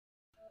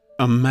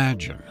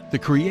Imagine the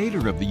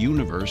creator of the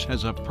universe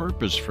has a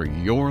purpose for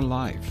your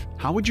life.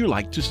 How would you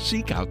like to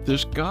seek out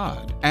this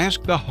God?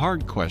 Ask the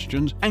hard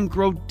questions and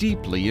grow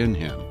deeply in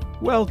Him.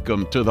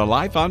 Welcome to the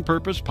Life on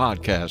Purpose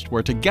podcast,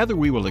 where together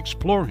we will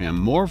explore Him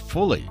more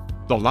fully.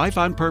 The Life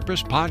on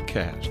Purpose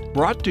podcast,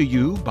 brought to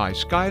you by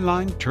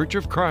Skyline Church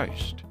of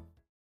Christ.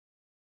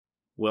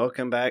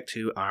 Welcome back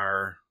to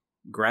our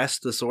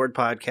Grasp the Sword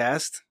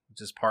podcast, which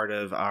is part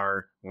of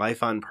our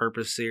Life on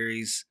Purpose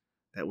series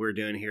that we're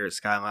doing here at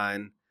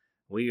Skyline.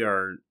 We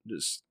are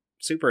just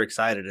super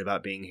excited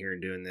about being here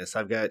and doing this.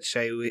 I've got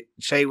Shay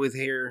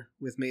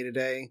with me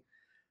today,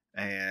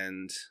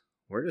 and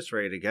we're just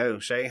ready to go.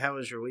 Shay, how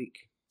was your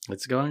week?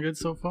 It's going good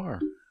so far.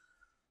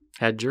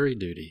 Had jury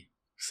duty,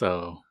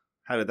 so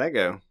How did that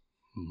go?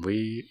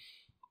 we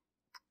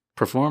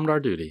performed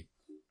our duty.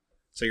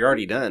 So you're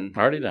already done.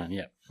 Already done,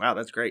 yeah. Wow,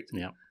 that's great.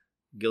 Yeah.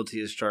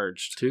 Guilty as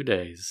charged. 2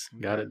 days,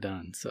 got Okay. it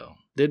done. So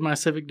did my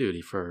civic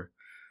duty for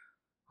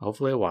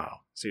hopefully a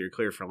while. So you're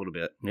clear for a little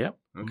bit. Yep.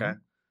 Okay.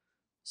 Mhm.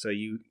 So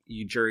you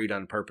juried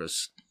on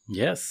purpose.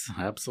 Yes,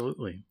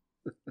 absolutely.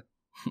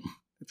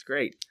 That's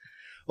great.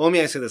 Well, let me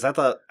ask you this. I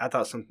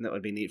thought something that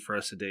would be neat for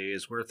us to do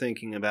is we're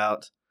thinking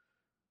about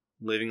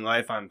living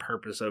life on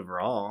purpose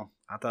overall.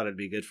 I thought it'd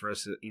be good for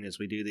us, as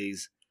we do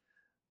these,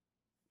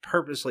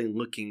 purposely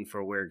looking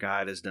for where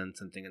God has done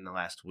something in the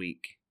last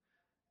week.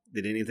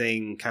 Did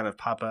anything kind of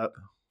pop up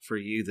for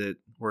you that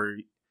where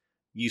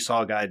you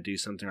saw God do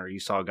something, or you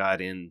saw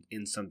God in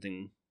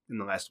something in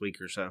the last week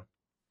or so?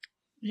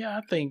 Yeah,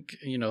 I think,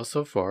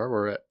 so far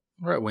we're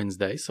at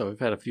Wednesday, so we've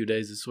had a few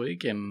days this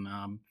week, and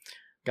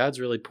God's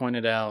really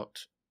pointed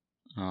out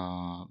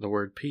the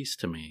word peace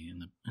to me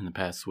in the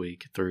past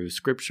week through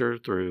scripture,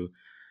 through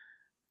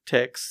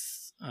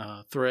texts,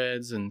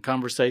 threads, and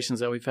conversations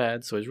that we've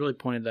had. So He's really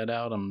pointed that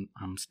out.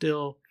 I'm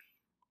still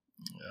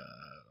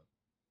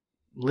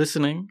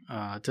listening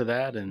to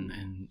that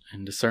and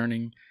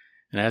discerning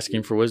and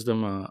asking for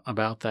wisdom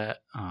about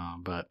that.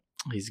 But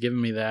He's given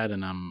me that,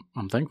 and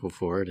I'm thankful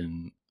for it,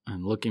 and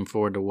looking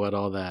forward to what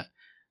all that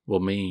will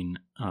mean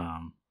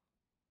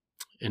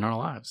in our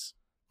lives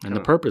and the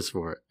purpose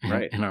for it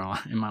Right.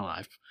 in my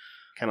life.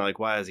 Kind of like,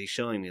 why is He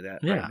showing me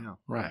that Yeah, right now?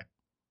 right.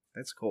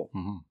 That's cool.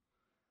 Mm-hmm.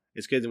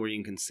 It's good where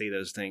you can see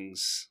those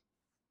things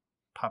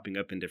popping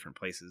up in different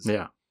places.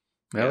 Yeah.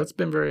 Well, Yeah. it's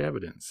been very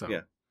evident. So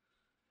Yeah.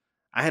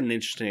 I had an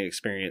interesting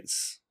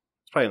experience.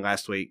 It's probably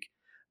last week.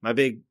 My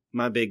big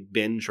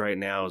binge right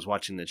now is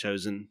watching The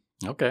Chosen.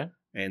 Okay.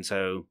 And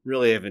so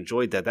really I've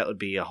enjoyed that. That would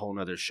be a whole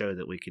nother show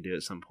that we could do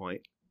at some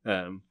point.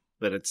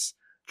 But it's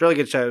a really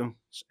good show.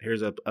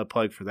 Here's a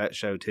plug for that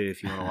show too,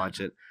 if you want to watch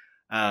it.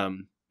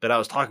 But I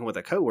was talking with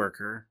a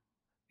coworker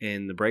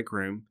in the break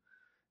room,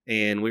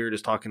 and we were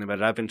just talking about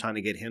it. I've been trying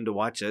to get him to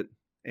watch it,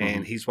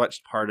 and he's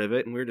watched part of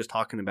it, and we were just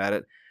talking about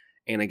it.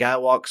 And a guy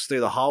walks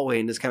through the hallway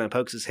and just kind of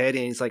pokes his head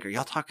in. He's like, "Are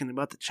y'all talking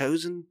about The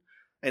Chosen?"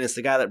 And it's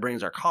the guy that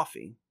brings our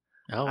coffee.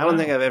 Oh, I don't wow.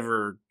 think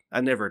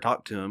I've never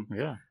talked to him.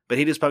 Yeah. But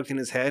he just poked in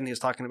his head, and he was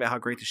talking about how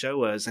great the show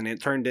was. And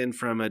it turned in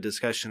from a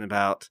discussion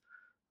about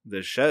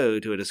the show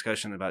to a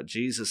discussion about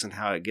Jesus and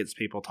how it gets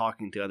people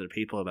talking to other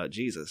people about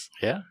Jesus.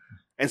 Yeah.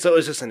 And so it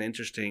was just an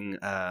interesting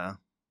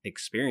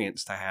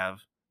experience to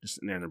have just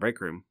sitting there in the break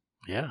room.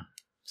 Yeah.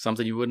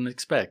 Something you wouldn't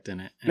expect,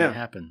 and it No.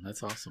 happened.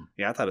 That's awesome.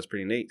 Yeah, I thought it was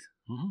pretty neat.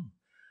 Mm-hmm.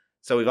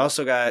 So we've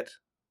also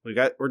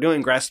we're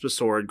doing Grasp the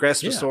Sword.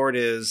 Grasp the Yeah. Sword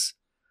is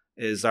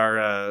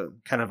our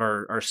kind of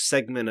our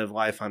segment of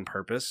Life on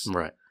Purpose,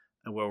 Right.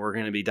 where we're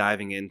going to be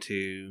diving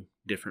into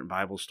different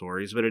Bible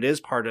stories, but it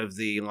is part of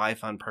the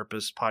Life on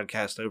Purpose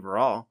podcast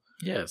overall.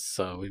 Yes.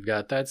 So we've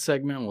got that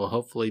segment. We'll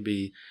hopefully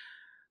be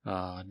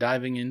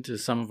diving into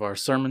some of our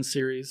sermon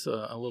series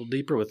a little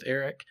deeper with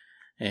Eric.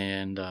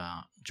 And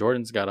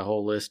Jordan's got a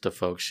whole list of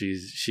folks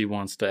she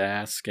wants to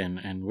ask,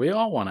 and we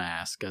all want to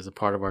ask as a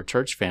part of our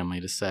church family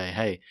to say,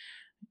 hey,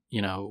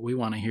 we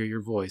want to hear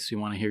your voice. We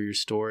want to hear your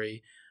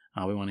story.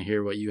 We want to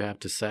hear what you have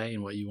to say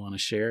and what you want to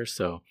share.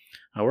 So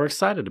we're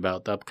excited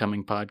about the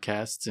upcoming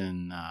podcasts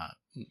and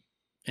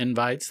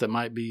invites that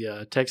might be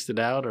texted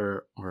out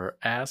or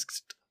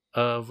asked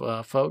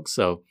of folks.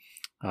 So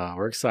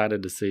we're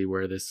excited to see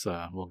where this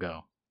will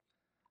go.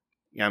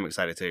 Yeah, I'm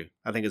excited too.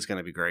 I think it's going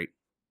to be great.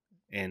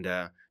 And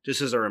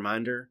just as a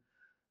reminder,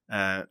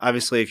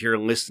 obviously, if you're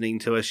listening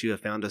to us, you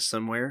have found us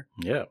somewhere.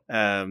 Yeah.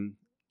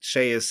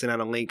 Shay has sent out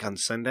a link on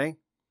Sunday,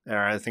 or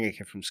I think it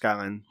came from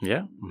Skyline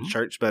Yeah.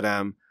 Church. But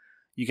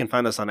you can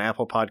find us on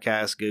Apple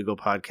Podcasts, Google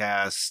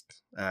Podcasts,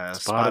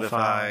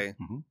 Spotify,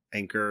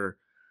 Anchor,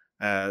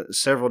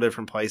 several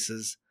different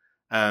places.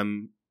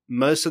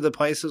 Most of the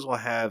places will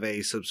have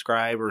a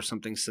subscribe or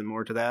something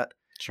similar to that.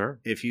 Sure.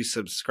 If you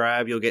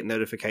subscribe, you'll get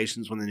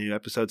notifications when the new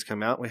episodes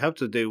come out. We hope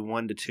to do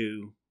 1 to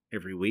 2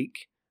 every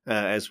week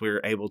as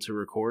we're able to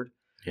record.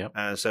 Yep.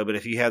 But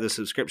if you have the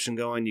subscription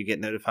going, you get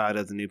notified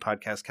of the new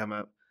podcast come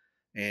up.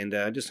 And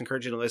I just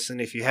encourage you to listen.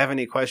 If you have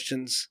any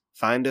questions,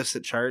 find us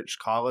at church,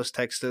 call us,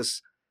 text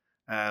us.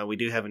 We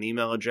do have an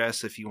email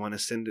address if you want to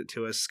send it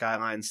to us,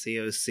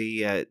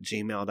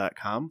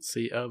 skylinecoc@gmail.com.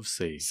 C of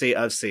C. C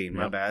of C,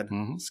 my Yep. bad.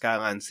 Mhm.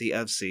 Skyline C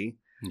of C.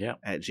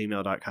 at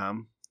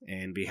gmail.com,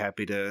 and be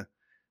happy to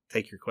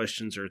take your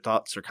questions or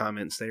thoughts or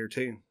comments there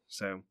too.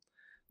 So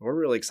we're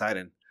really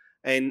excited.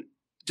 And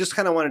just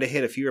kind of wanted to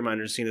hit a few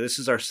reminders. This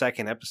is our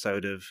second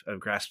episode of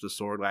Grasp the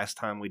Sword. Last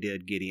time we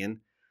did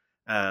Gideon.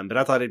 But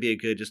I thought it'd be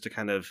good just to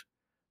kind of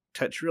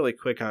touch really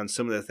quick on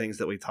some of the things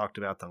that we talked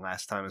about the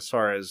last time as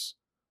far as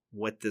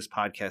what this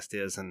podcast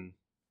is and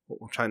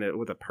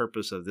what the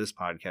purpose of this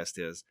podcast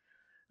is.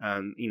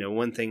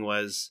 One thing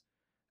was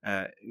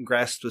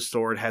grasp the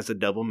sword has a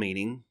double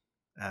meaning.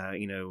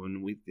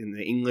 When we in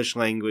the English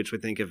language, we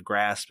think of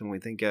grasp and we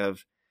think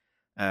of,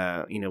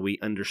 we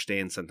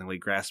understand something. We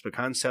grasp a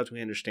concept,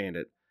 we understand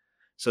it.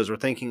 So as we're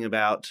thinking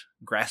about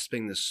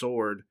grasping the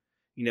sword,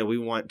 we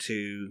want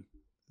to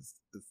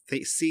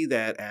see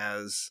that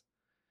as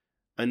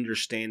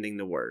understanding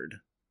the word,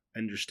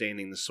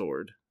 understanding the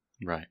sword.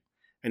 Right.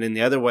 And then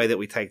the other way that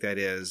we take that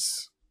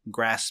is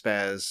grasp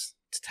as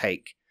to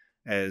take,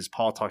 as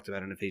Paul talked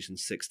about in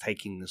Ephesians 6,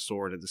 taking the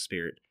sword of the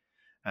Spirit.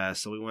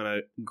 So we want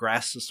to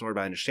grasp the sword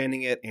by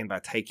understanding it and by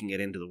taking it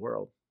into the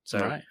world. So,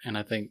 right. And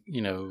I think,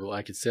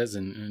 like it says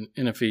in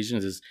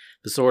Ephesians, is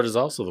the sword is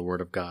also the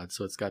word of God.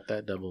 So it's got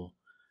that double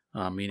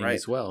meaning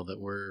as well, that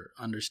we're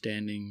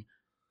understanding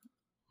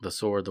the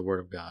sword, the word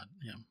of God.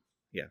 Yeah.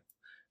 Yeah.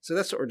 So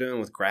that's what we're doing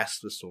with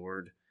Grasp the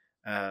Sword.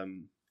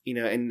 And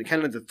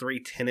kind of the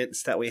three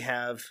tenets that we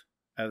have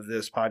of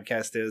this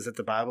podcast is that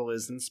the Bible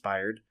is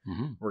inspired.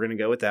 Mm-hmm. We're going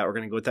to go with that. We're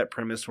going to go with that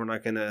premise. We're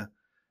not going to,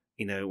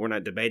 we're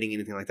not debating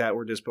anything like that.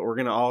 We're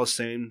going to all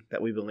assume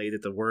that we believe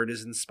that the word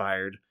is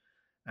inspired.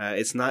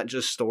 It's not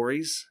just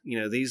stories.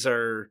 These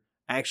are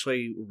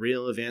actually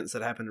real events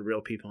that happen to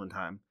real people in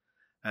time.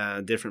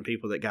 Different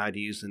people that God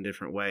used in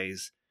different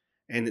ways.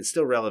 And it's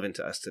still relevant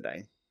to us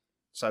today.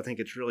 So I think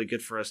it's really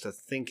good for us to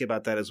think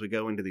about that as we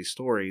go into these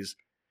stories.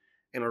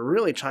 And we're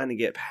really trying to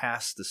get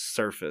past the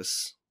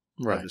surface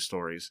of the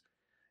stories.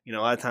 A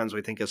lot of times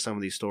we think of some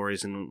of these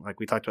stories, and like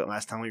we talked about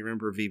last time, we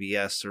remember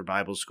VBS or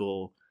Bible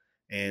school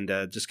and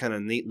just kind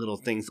of neat little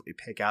things that we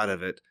pick out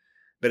of it.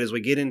 But as we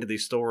get into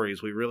these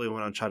stories, we really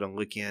want to try to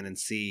look in and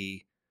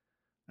see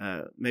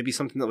maybe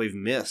something that we've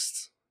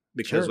missed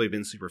because we've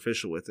been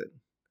superficial with it.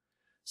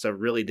 So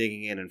really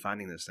digging in and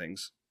finding those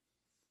things.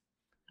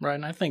 Right,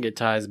 and I think it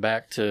ties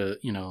back to,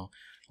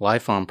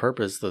 life on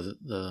purpose,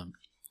 the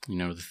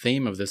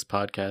theme of this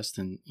podcast,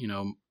 and,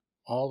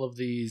 all of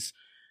these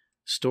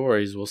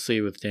stories we'll see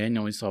with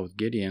Daniel, we saw with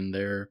Gideon,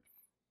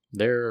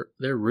 they're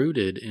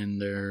rooted in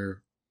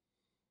their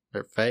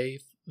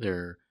faith,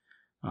 their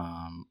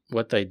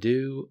what they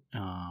do,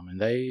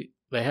 and they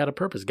had a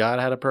purpose. God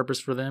had a purpose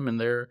for them in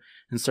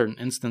certain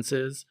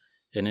instances,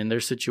 and in their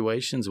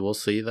situations. We'll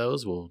see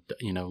those. We'll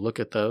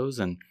look at those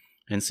and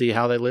see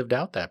how they lived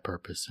out that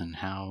purpose and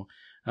how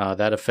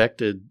that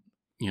affected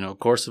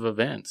course of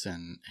events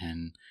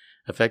and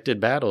affected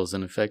battles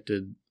and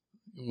affected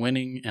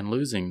winning and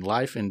losing,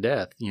 life and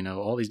death.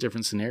 All these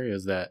different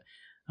scenarios that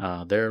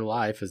their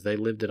life as they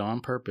lived it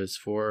on purpose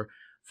for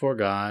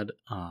God,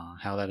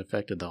 how that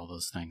affected all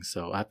those things.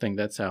 So I think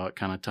that's how it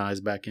kind of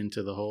ties back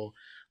into the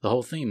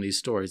whole theme, these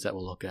stories that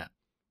we'll look at.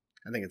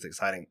 I think it's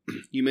exciting.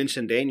 You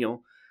mentioned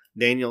Daniel.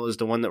 Daniel is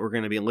the one that we're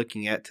going to be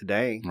looking at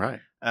today. Right.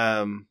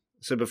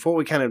 So before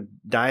we kind of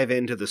dive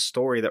into the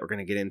story that we're going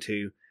to get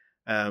into,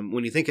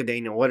 when you think of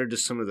Daniel, what are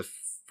just some of the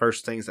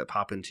first things that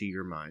pop into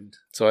your mind?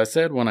 So I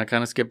said one, I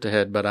kind of skipped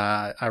ahead, but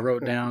I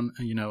wrote down,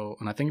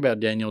 when I think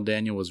about Daniel,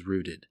 Daniel was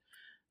rooted.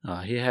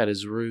 He had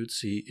his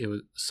roots. It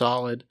was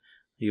solid.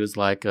 He was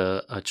like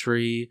a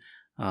tree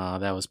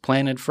that was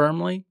planted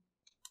firmly.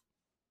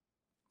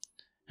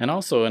 And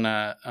also,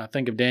 I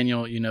think of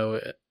Daniel,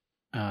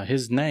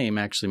 his name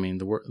actually means,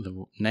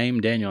 the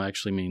name Daniel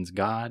actually means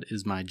God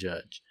is my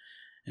judge.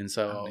 And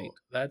so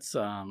that's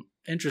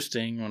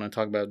interesting when I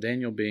talk about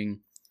Daniel being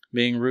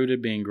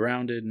rooted, being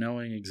grounded,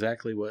 knowing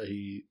exactly what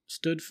he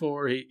stood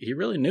for. He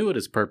really knew what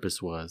his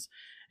purpose was.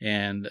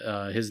 And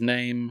his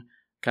name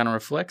kind of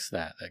reflects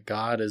that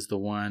God is the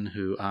one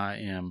who I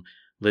am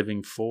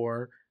living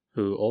for,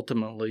 who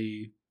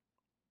ultimately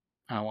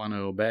I want to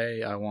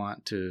obey, I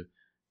want to,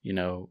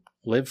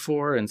 live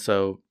for. And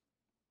so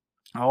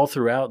all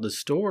throughout the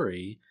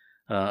story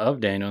of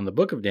Daniel, in the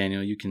book of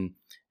Daniel, you can,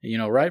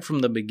 right from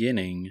the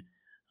beginning,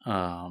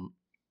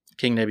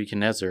 King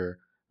Nebuchadnezzar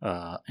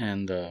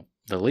and the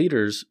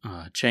leaders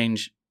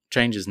change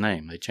his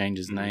name. They change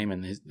his name,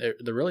 and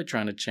they're really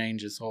trying to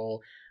change his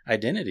whole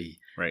identity.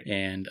 Right.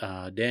 And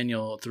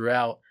Daniel,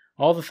 throughout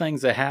all the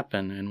things that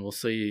happen, and we'll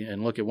see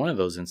and look at one of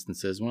those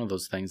instances, one of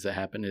those things that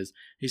happened is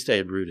he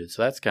stayed rooted.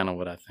 So that's kind of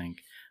what I think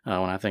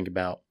when I think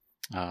about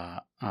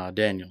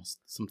Daniel,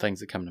 some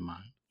things that come to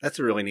mind. That's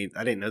a really neat.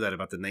 I didn't know that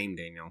about the name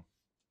Daniel.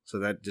 So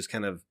that just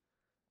kind of.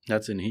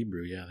 That's in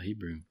Hebrew. Yeah, the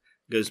Hebrew.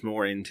 Goes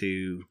more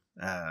into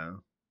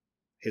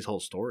his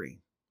whole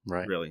story.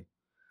 Right. Really.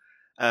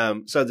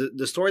 So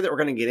the story that we're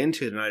going to get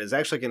into tonight is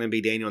actually going to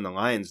be Daniel in the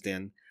Lion's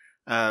Den.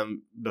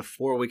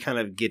 Before we kind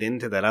of get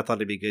into that, I thought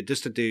it'd be good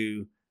just to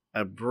do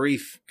a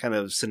brief kind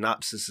of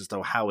synopsis as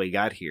to how we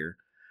got here.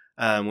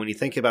 When you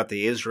think about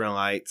the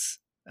Israelites,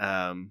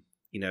 a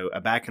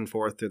back and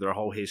forth through their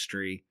whole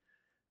history,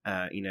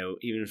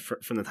 Even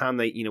from the time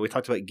we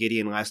talked about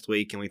Gideon last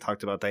week, and we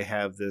talked about they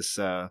have this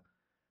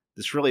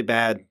really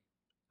bad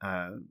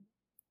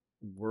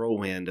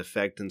whirlwind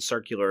effect and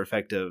circular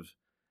effect of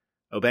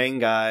obeying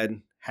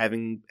God,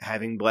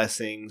 having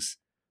blessings,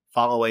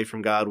 fall away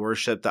from God,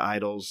 worship the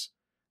idols.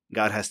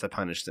 God has to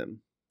punish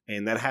them,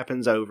 and that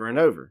happens over and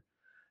over.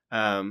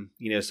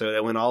 So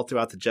that went all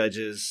throughout the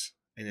Judges,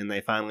 and then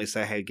they finally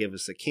say, "Hey, give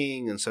us a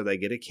king," and so they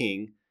get a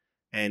king,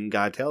 and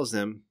God tells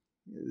them,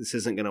 "This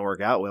isn't going to work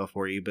out well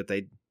for you," but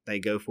they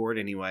go for it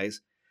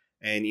anyways.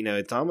 And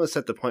it's almost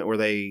at the point where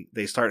they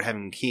start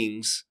having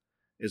kings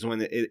is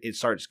when it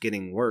starts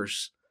getting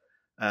worse.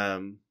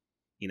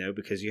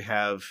 Because you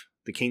have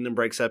the kingdom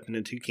breaks up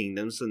into two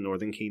kingdoms, the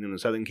northern kingdom and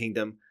the southern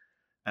kingdom.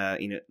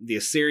 The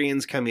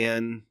Assyrians come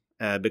in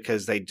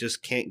because they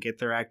just can't get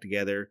their act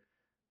together.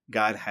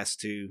 God has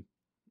to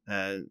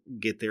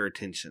get their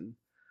attention.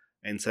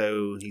 And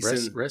so he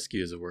sends...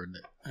 Rescue is a word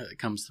that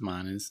comes to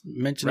mind. It's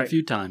mentioned a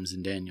few times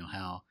in Daniel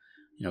how,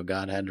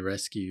 God had to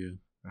rescue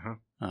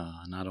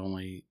not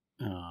only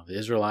the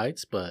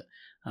Israelites, but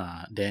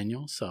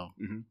Daniel. So,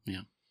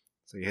 yeah.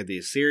 So you had the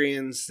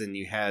Assyrians, then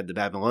you had the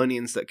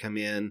Babylonians that come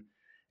in.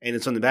 And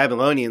it's when the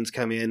Babylonians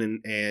come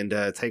in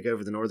and take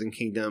over the northern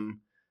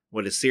kingdom,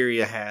 what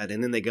Assyria had,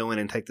 and then they go in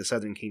and take the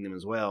southern kingdom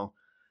as well.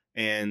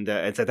 And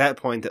it's at that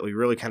point that we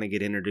really kind of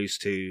get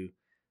introduced to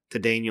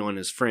Daniel and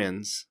his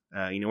friends.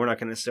 We're not going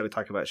to necessarily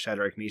talk about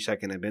Shadrach, Meshach,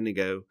 and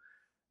Abednego.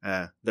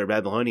 They're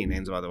Babylonian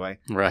names, by the way.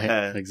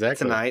 Right,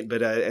 exactly. Tonight,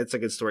 but it's a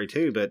good story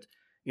too. But,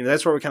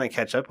 that's where we kind of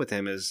catch up with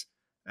him is,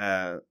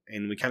 and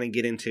we kind of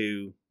get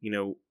into,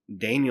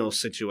 Daniel's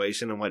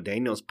situation and what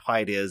Daniel's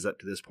plight is up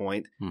to this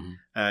point.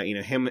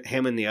 Mm-hmm.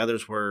 Him and the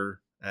others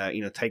were,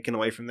 taken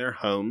away from their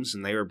homes,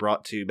 and they were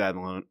brought to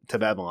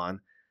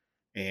Babylon.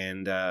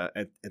 And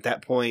at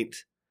that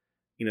point,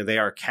 they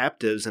are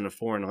captives in a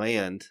foreign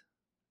land,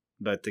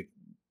 but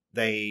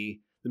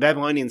the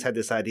Babylonians had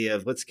this idea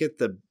of let's get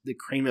the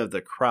cream of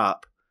the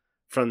crop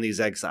from these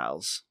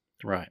exiles.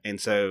 Right.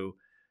 And so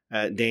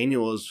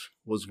Daniel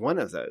was one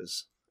of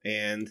those.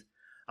 And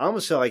I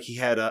almost feel like he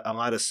had a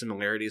lot of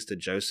similarities to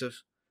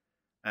Joseph.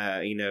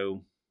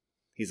 They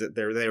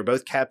were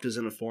both captives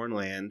in a foreign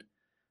land.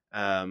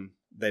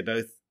 They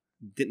both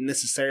didn't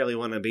necessarily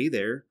want to be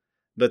there,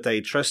 but they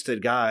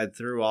trusted God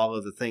through all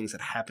of the things that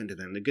happened to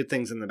them, the good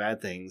things and the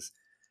bad things.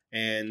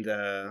 And,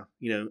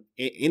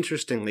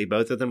 interestingly,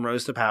 both of them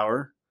rose to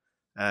power.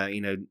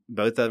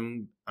 Both of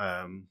them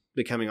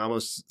becoming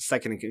almost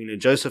second.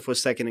 Joseph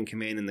was second in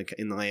command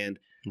in the land.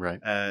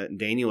 Right.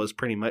 Daniel was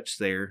pretty much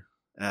there.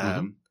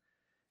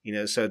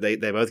 Mm-hmm. So they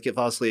both get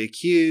falsely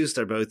accused.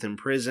 They're both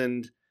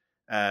imprisoned.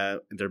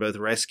 They're both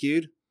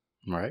rescued.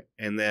 Right.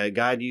 And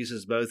God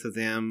uses both of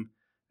them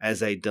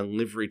as a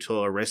delivery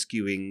tool, a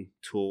rescuing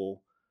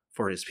tool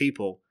for his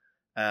people.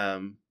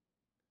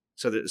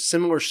 So the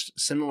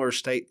similar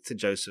state to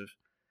Joseph.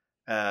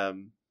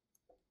 And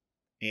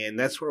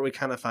that's where we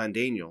kind of find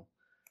Daniel.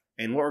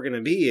 And what we're going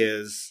to be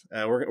is,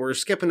 we're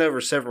skipping over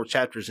several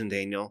chapters in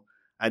Daniel.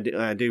 I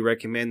do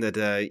recommend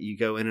that you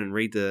go in and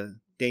read the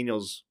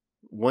Daniel's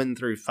 1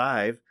 through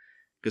 5,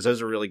 because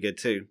those are really good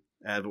too.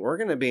 But we're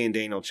going to be in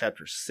Daniel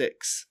chapter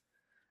 6.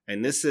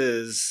 And this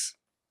is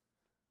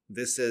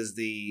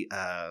the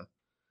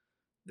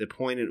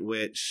point at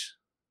which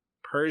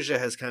Persia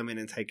has come in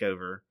and taken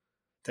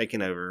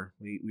over.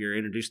 We are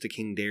introduced to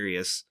King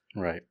Darius.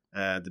 Right.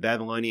 The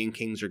Babylonian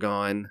kings are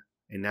gone,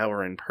 and now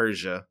we're in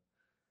Persia.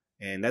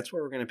 And that's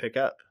where we're going to pick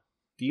up.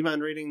 Do you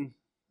mind reading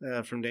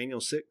from Daniel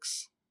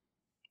 6?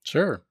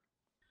 Sure.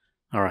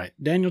 All right.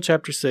 Daniel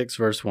chapter 6,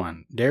 verse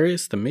 1.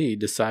 Darius the Mede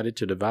decided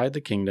to divide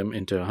the kingdom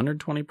into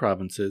 120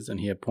 provinces,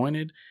 and he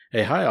appointed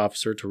a high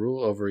officer to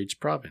rule over each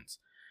province.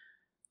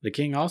 The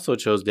king also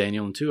chose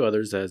Daniel and 2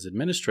 others as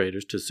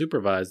administrators to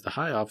supervise the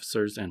high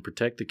officers and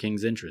protect the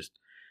king's interest.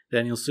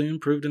 Daniel soon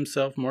proved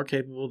himself more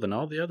capable than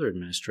all the other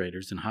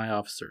administrators and high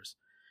officers.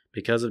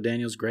 Because of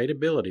Daniel's great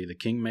ability, the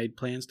king made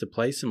plans to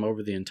place him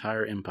over the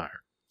entire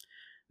empire.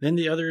 Then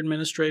the other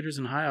administrators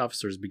and high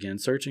officers began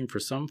searching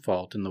for some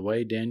fault in the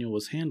way Daniel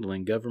was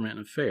handling government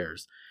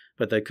affairs,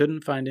 but they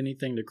couldn't find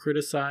anything to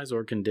criticize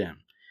or condemn.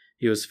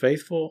 He was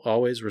faithful,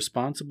 always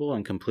responsible,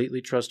 and completely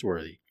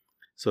trustworthy.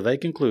 So they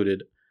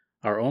concluded,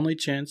 our only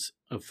chance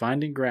of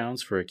finding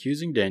grounds for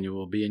accusing Daniel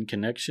will be in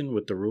connection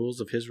with the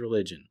rules of his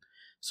religion.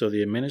 So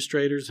the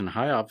administrators and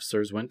high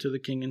officers went to the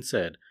king and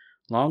said,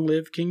 Long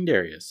live King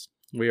Darius!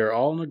 We are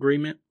all in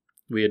agreement,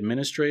 we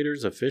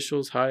administrators,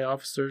 officials, high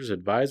officers,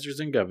 advisors,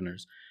 and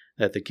governors,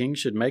 that the king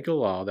should make a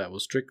law that will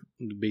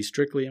be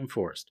strictly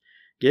enforced.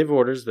 Give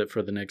orders that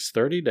for the next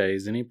 30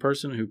 days any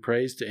person who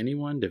prays to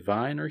anyone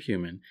divine or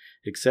human,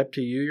 except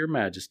to you, your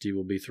majesty,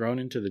 will be thrown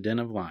into the den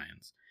of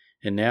lions.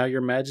 And now,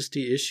 your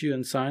majesty, issue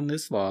and sign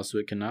this law so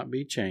it cannot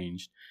be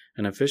changed,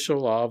 an official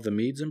law of the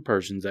Medes and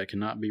Persians that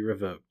cannot be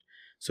revoked.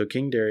 So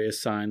King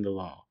Darius signed the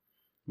law.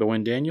 But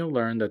when Daniel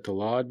learned that the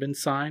law had been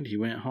signed, he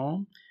went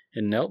home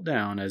and knelt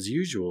down, as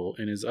usual,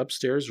 in his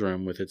upstairs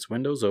room with its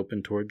windows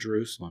open toward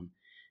Jerusalem.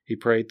 He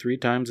prayed 3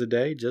 times a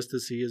day, just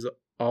as he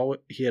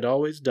had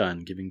always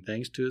done, giving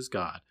thanks to his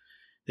God.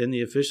 Then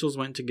the officials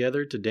went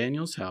together to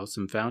Daniel's house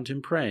and found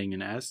him praying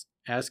and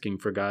asking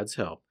for God's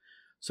help.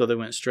 So they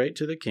went straight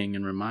to the king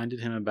and reminded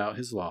him about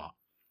his law.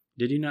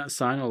 Did you not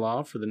sign a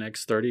law for the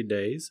next 30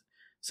 days,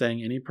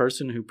 saying any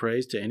person who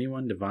prays to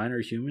anyone divine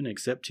or human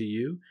except to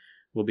you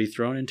will be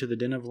thrown into the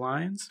den of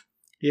lions?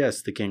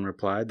 Yes, the king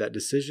replied, that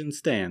decision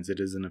stands. It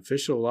is an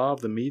official law of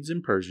the Medes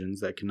and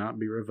Persians that cannot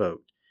be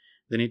revoked.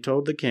 Then he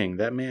told the king,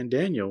 that man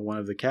Daniel, one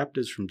of the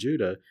captives from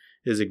Judah,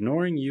 is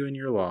ignoring you and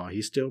your law.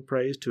 He still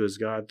prays to his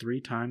God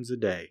 3 times a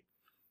day.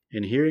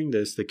 In hearing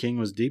this, the king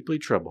was deeply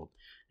troubled,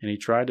 and he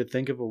tried to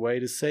think of a way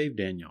to save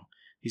Daniel.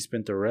 He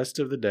spent the rest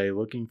of the day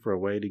looking for a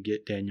way to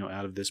get Daniel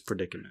out of this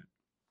predicament.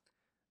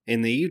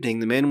 In the evening,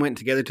 the men went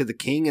together to the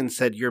king and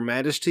said, Your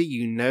Majesty,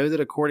 you know that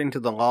according to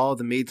the law of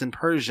the Medes and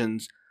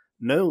Persians,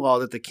 no law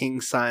that the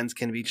king signs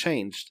can be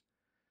changed.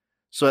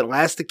 So at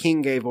last the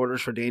king gave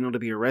orders for Daniel to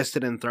be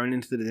arrested and thrown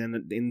into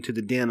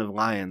the den of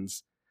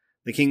lions.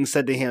 The king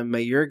said to him,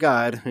 May your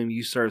God, whom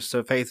you serve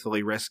so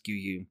faithfully, rescue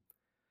you.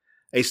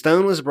 A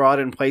stone was brought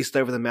and placed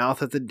over the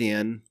mouth of the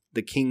den.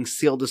 The king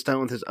sealed the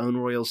stone with his own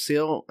royal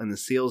seal and the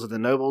seals of the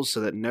nobles so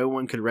that no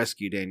one could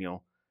rescue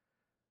Daniel.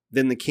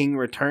 Then the king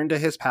returned to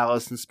his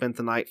palace and spent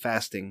the night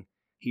fasting.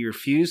 He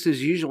refused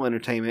his usual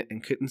entertainment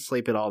and couldn't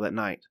sleep at all that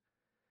night.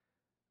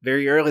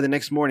 Very early the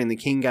next morning, the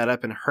king got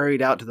up and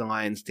hurried out to the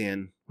lion's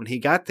den. When he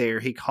got there,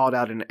 he called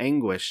out in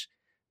anguish,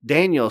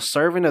 Daniel,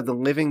 servant of the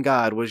living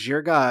God, was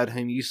your God,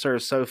 whom you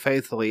serve so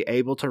faithfully,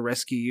 able to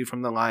rescue you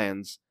from the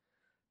lions?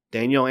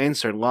 Daniel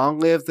answered, Long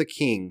live the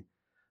king.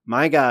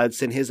 My God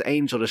sent his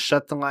angel to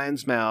shut the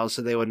lions' mouths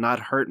so they would not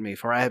hurt me,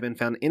 for I have been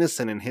found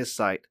innocent in his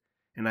sight,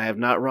 and I have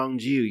not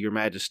wronged you, your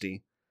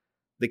majesty.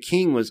 The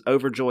king was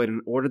overjoyed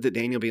and ordered that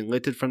Daniel be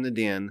lifted from the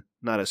den.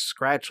 Not a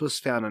scratch was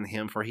found on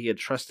him, for he had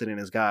trusted in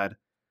his God.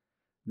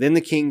 Then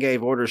the king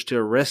gave orders to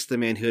arrest the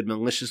men who had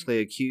maliciously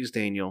accused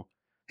Daniel.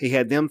 He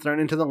had them thrown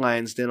into the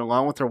lions' den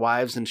along with their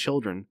wives and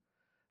children.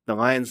 The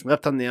lions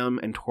leapt on them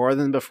and tore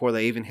them before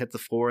they even hit the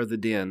floor of the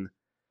den.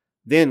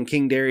 Then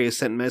King Darius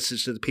sent a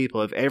message to the people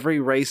of every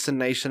race and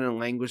nation and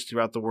language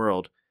throughout the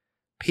world.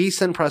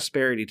 Peace and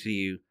prosperity to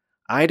you.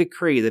 I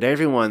decree that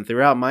everyone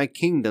throughout my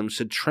kingdom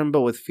should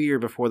tremble with fear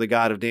before the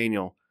God of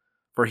Daniel,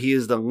 for he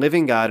is the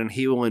living God and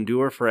he will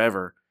endure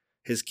forever.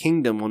 His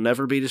kingdom will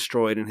never be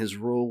destroyed and his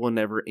rule will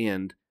never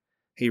end.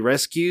 He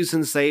rescues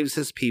and saves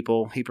his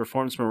people. He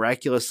performs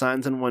miraculous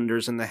signs and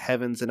wonders in the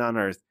heavens and on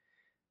earth.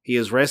 He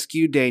has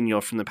rescued Daniel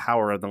from the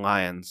power of the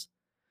lions.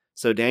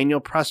 So Daniel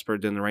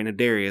prospered in the reign of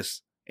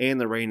Darius and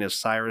the reign of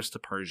Cyrus the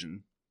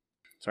Persian.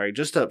 Sorry,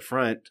 just up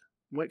front,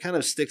 what kind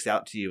of sticks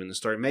out to you in the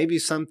story? Maybe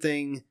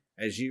something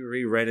as you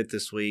reread it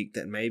this week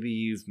that maybe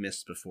you've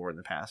missed before in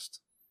the past.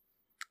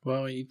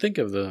 Well, when you think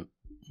of the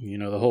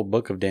whole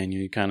book of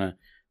Daniel, you kind of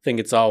think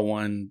it's all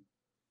one.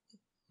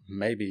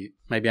 Maybe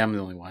I'm the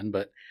only one,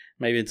 but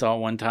maybe it's all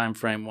one time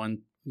frame, one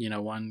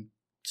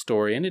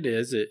story, and it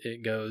is.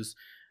 It goes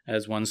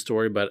as one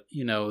story, but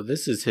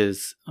this is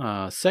his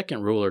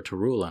second ruler to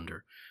rule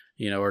under,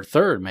 or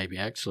third maybe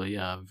actually.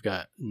 We've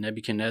got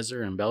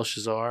Nebuchadnezzar and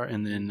Belshazzar,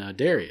 and then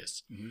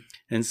Darius,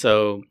 and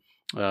so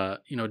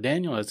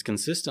Daniel has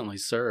consistently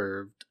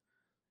served,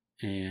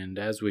 and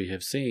as we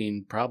have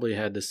seen, probably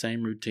had the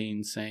same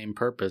routine, same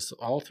purpose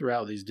all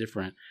throughout these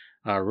different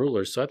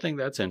rulers. So I think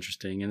that's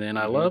interesting. And then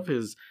I love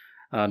his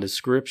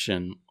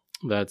description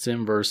that's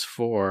in verse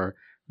 4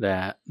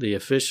 that the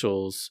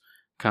officials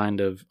kind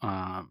of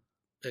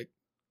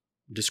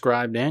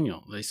described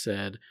Daniel. They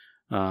said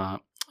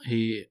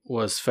he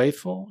was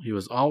faithful, he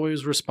was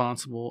always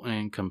responsible,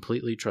 and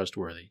completely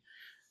trustworthy.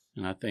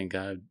 And I think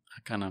I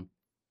kind of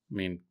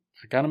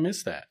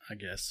miss that, I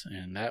guess.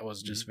 And that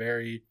was just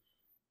very,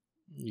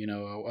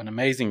 an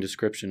amazing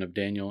description of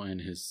Daniel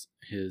and his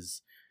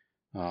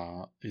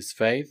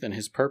faith and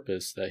his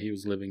purpose that he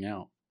was living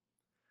out.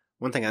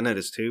 One thing I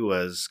noticed too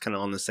was kind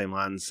of on the same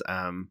lines.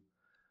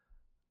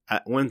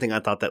 One thing I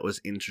thought that was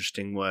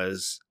interesting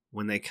was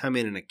when they come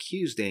in and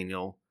accuse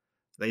Daniel,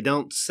 they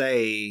don't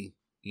say,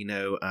 I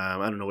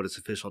don't know what his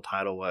official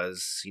title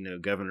was,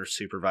 governor,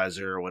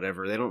 supervisor, or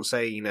whatever. They don't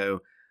say,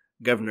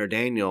 Governor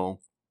Daniel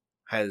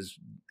has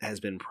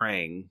been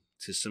praying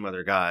to some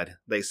other god.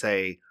 They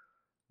say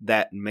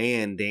that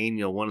man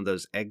Daniel, one of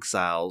those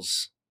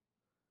exiles,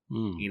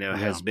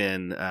 has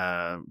been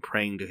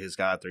praying to his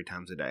God 3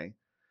 times a day.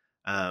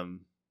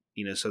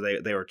 So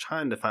they were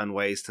trying to find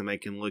ways to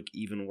make him look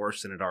even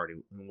worse than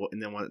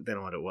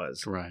what it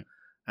was. Right.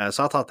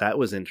 So I thought that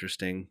was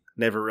interesting.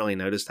 Never really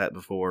noticed that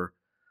before.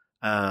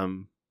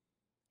 And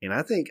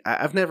I think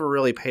I've never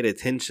really paid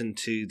attention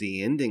to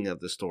the ending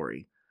of the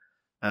story.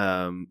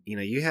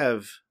 You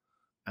have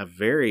a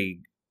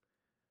very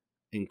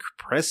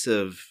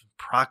impressive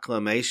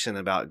proclamation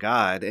about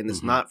God, and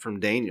it's not from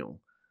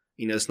Daniel.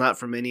 It's not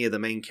from any of the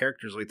main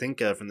characters we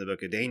think of from the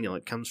book of Daniel.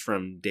 It comes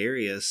from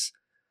Darius,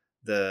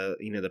 the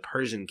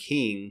Persian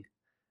king,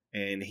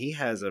 and he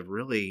has a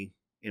really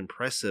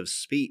impressive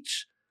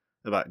speech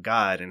about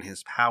God and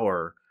his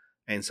power.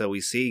 And so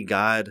we see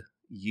God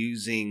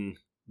using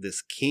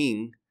this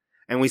king,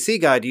 and we see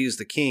God use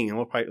the king, and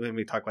we'll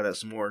probably talk about that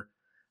some more.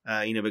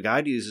 But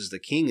God uses the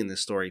king in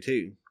this story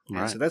too.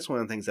 Right. And so that's one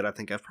of the things that I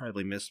think I've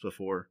probably missed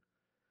before.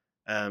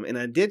 And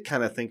I did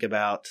kind of think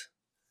about,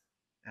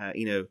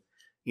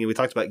 we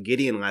talked about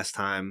Gideon last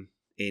time,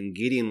 and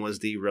Gideon was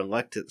the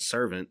reluctant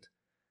servant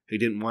who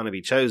didn't want to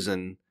be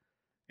chosen.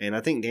 And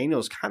I think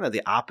Daniel's kind of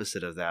the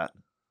opposite of that.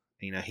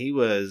 He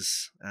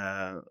was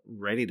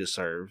ready to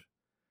serve,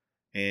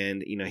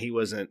 and he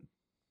wasn't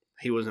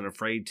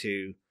afraid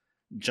to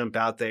jump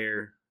out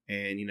there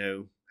and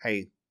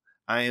hey,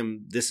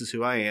 this is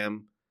who I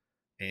am.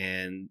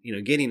 And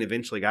Gideon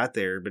eventually got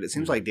there, but it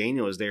seems like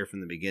Daniel was there from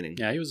the beginning.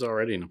 Yeah, he was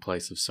already in a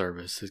place of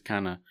service. It's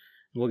kind of,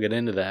 we'll get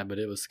into that, but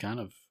it was kind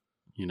of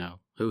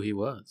who he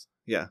was.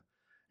 Yeah,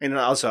 and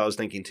also I was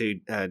thinking too,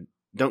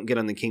 don't get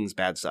on the king's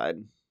bad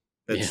side.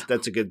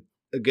 That's a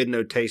good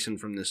notation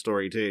from this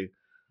story too.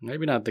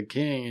 Maybe not the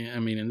king. I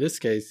mean, in this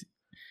case,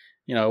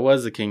 it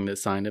was the king that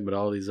signed it, but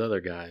all these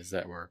other guys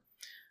that were,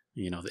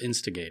 the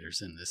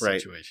instigators in this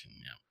situation.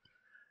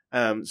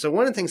 Yeah. So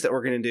one of the things that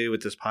we're going to do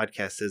with this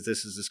podcast is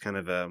this is just kind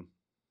of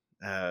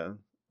a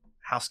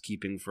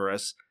housekeeping for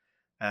us.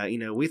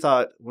 We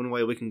thought one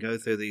way we can go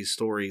through these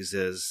stories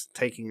is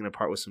taking it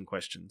apart with some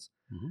questions.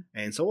 Mm-hmm.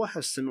 And so we'll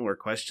have similar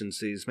questions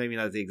to these, maybe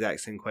not the exact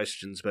same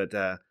questions, but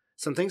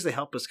some things that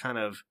help us kind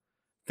of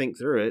think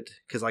through it.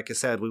 Because like I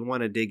said, we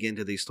want to dig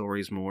into these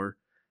stories more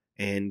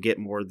and get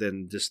more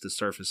than just the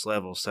surface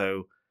level.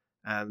 So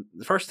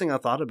the first thing I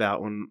thought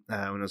about when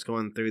I was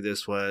going through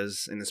this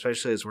was, and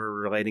especially as we're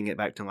relating it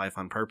back to Life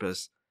on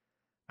Purpose,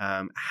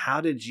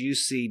 how did you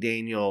see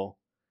Daniel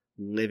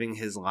living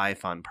his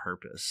life on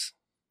purpose?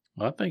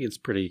 Well, I think it's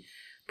pretty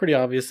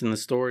obvious in the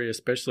story,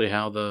 especially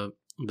how the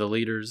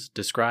leaders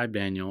describe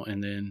Daniel.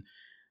 And then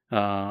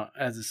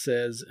as it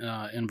says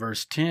in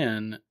verse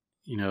 10,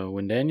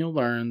 when Daniel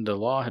learned the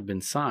law had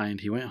been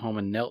signed, he went home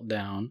and knelt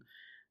down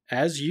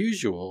as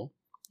usual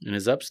in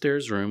his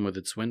upstairs room with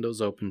its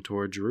windows open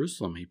toward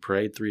Jerusalem. He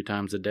prayed 3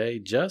 times a day,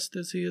 just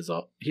as he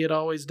had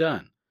always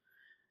done.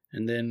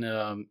 And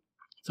then,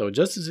 so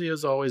just as he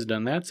has always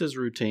done, that's his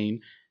routine.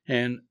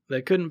 And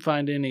they couldn't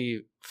find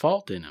any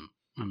fault in him.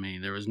 I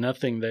mean, there was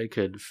nothing they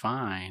could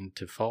find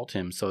to fault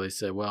him. So they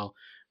said, well,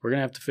 we're going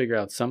to have to figure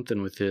out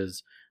something with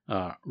his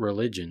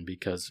religion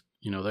because,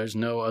 there's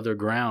no other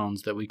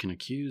grounds that we can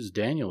accuse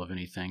Daniel of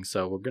anything.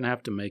 So we're going to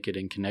have to make it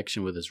in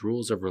connection with his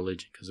rules of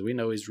religion because we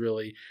know he's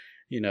really,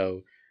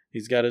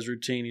 he's got his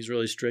routine. He's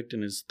really strict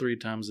in his 3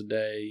 times a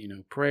day,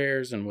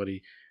 prayers and what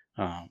he,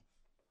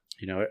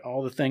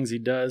 all the things he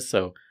does.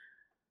 So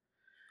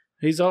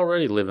he's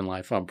already living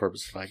life on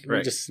purpose. Like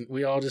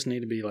we all just need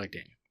to be like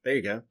Daniel. There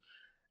you go.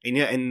 And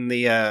yeah, and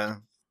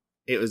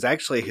it was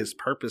actually his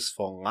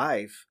purposeful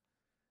life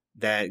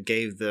that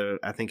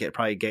I think it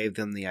probably gave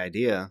them the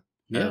idea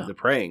of the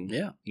praying.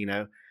 Yeah.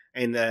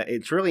 And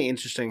it's really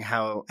interesting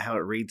how it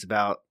reads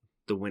about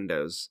the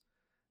windows.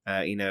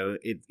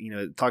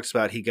 It talks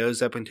about he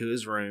goes up into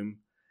his room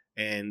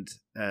and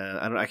I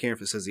can't remember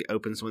if it says he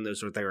opens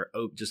windows or if they were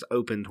just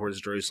open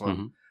towards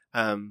Jerusalem.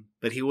 Mm-hmm.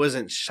 But he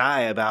wasn't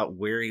shy about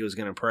where he was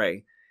going to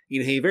pray.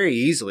 He very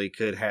easily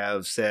could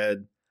have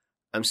said,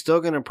 I'm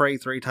still going to pray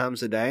 3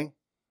 times a day.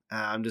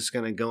 I'm just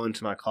going to go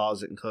into my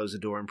closet and close the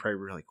door and pray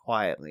really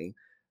quietly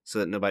so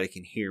that nobody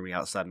can hear me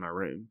outside my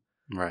room.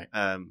 Right.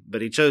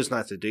 But he chose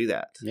not to do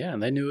that. Yeah,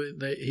 and they knew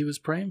he was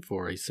praying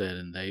for, he said,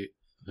 and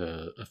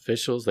the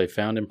officials, they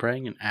found him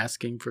praying and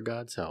asking for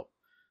God's help.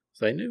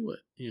 So they knew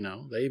it,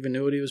 they even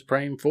knew what he was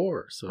praying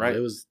for. So It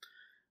was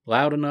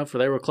loud enough or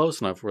they were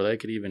close enough where they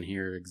could even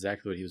hear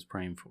exactly what he was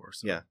praying for.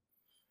 So. Yeah.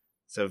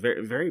 So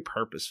very, very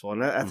purposeful.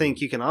 And I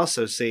think you can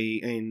also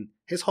see,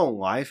 his whole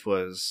life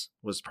was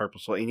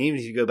purposeful. And even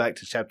if you go back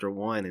to chapter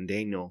 1 in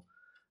Daniel,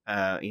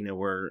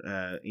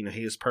 where,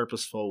 he is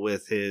purposeful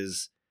with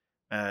his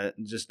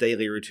just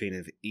daily routine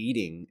of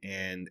eating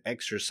and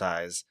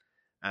exercise.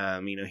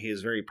 He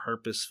is very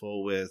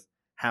purposeful with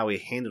how he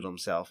handled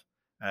himself,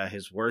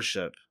 his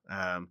worship,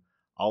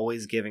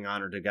 always giving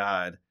honor to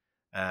God,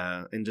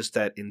 and just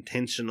that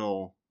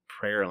intentional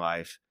prayer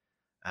life.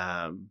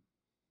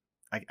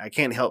 I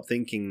can't help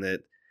thinking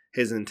that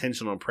his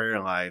intentional prayer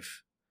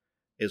life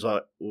is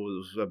what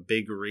was a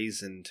big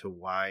reason to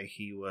why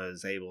he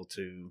was able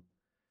to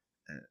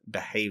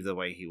behave the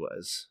way he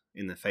was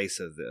in the face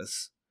of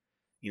this.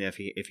 If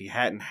he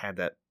hadn't had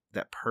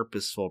that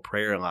purposeful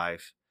prayer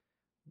life,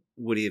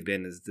 would he have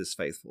been as this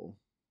faithful?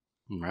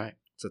 Right.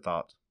 It's a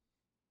thought.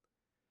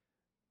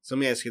 So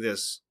let me ask you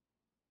this.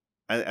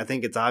 I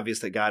think it's obvious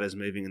that God is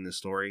moving in this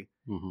story,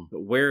 mm-hmm.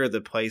 but where are the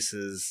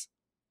places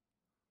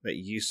that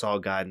you saw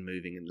God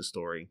moving in the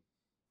story?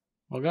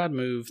 Well, God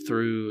moved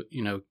through,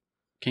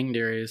 King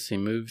Darius. He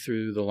moved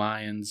through the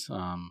lions.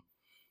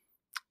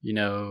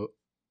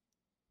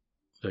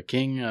 The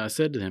king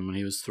said to him when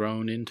he was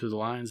thrown into the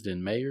lion's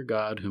den, "May your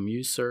God, whom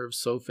you serve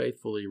so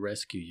faithfully,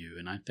 rescue you."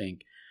 And I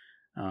think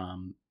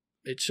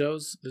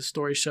this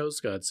story shows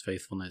God's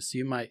faithfulness.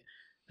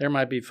 There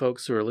might be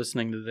folks who are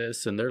listening to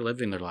this and they're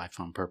living their life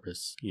on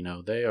purpose.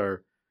 They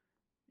are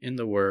in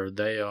the Word.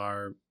 They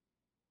are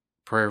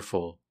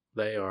prayerful.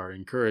 They are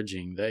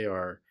encouraging. They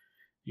are,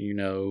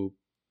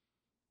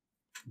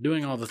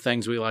 doing all the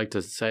things we like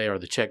to say are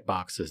the check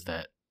boxes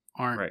that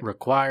aren't Right.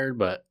 required,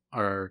 but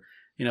are,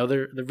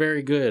 they're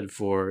very good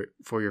for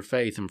your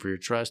faith and for your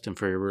trust and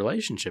for your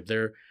relationship.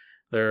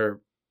 They're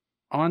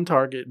on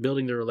target,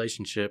 building the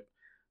relationship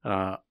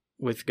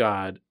with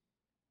God,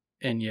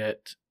 and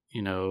yet,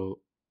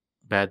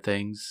 bad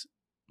things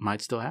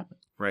might still happen.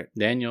 Right.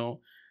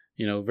 Daniel,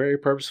 very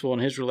purposeful in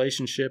his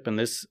relationship, and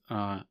this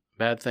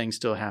bad thing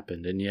still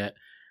happened, and yet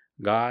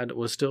God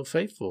was still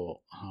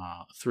faithful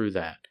through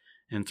that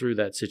and through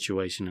that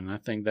situation. And I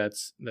think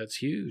that's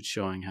huge,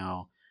 showing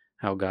how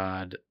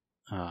God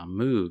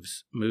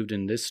moved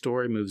in this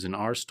story, moves in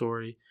our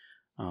story.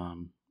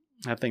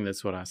 I think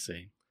that's what I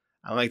see.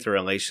 I like the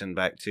relation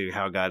back to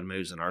how God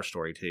moves in our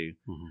story too,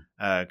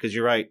 Mm-hmm. because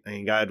you're right. I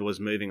mean, God was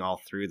moving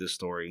all through the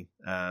story.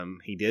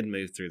 He did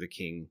move through the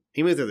king.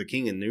 He moved through the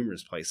king in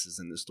numerous places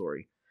in the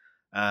story.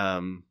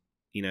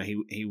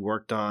 He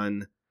worked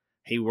on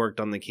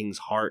the king's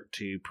heart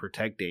to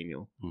protect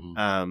Daniel.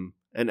 Mm-hmm.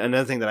 And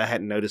another thing that I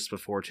hadn't noticed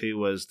before too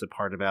was the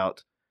part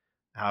about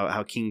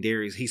how King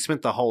Darius, he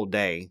spent the whole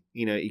day.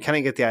 You kind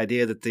of get the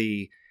idea that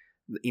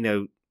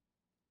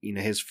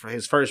his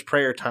first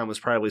prayer time was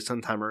probably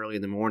sometime early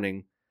in the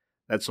morning.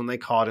 That's when they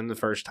called him the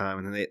first time,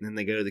 and then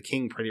they go to the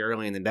king pretty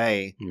early in the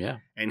day. Yeah,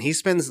 and he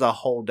spends the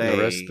whole day,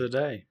 the rest of the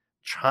day,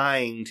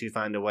 trying to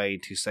find a way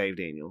to save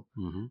Daniel.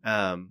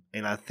 Mm-hmm.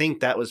 And I think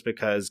that was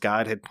because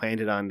God had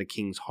planted on the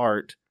king's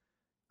heart,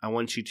 I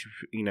want you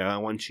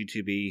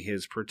to be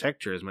his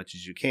protector as much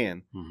as you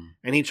can. Mm-hmm.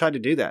 And he tried to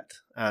do that.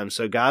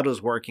 So God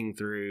was working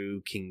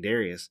through King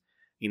Darius.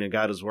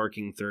 God was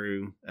working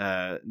through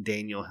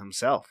Daniel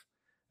himself.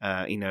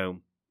 Like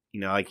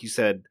you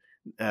said,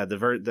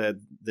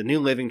 the New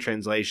Living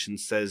Translation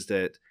says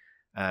that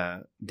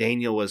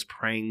Daniel was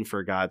praying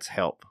for God's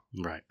help.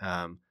 Right.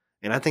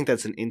 And I think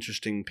that's an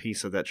interesting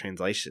piece of that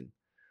translation.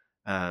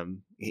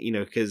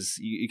 Because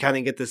you kind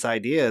of get this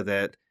idea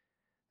that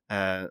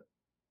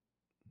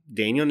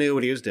Daniel knew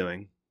what he was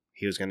doing.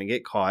 He was going to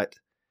get caught,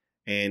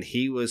 and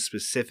he was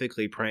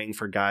specifically praying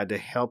for God to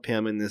help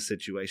him in this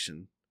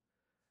situation.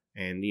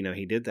 And,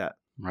 he did that.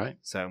 Right.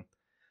 So,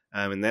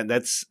 and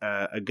that's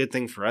a good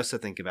thing for us to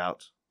think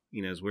about,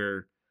 as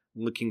we're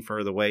looking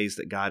for the ways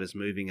that God is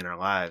moving in our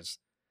lives.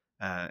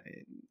 Part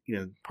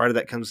of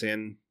that comes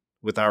in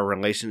with our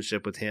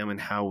relationship with him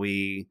and how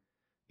we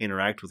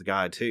interact with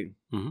God too,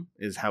 mm-hmm.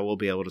 is how we'll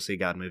be able to see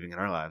God moving in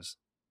our lives.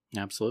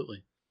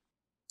 Absolutely.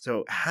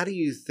 So how do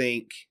you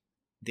think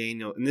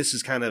Daniel, and this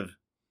is probably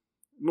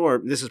more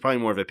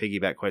of a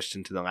piggyback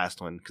question to the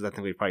last one, because I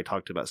think we probably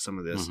talked about some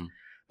of this, Mm-hmm.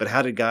 but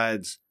how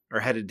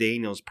did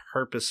Daniel's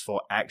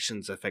purposeful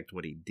actions affect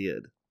what he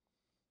did?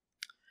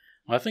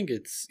 Well, I think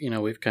it's,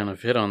 we've kind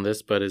of hit on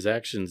this, but his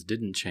actions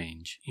didn't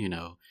change.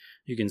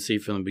 You can see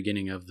from the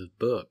beginning of the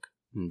book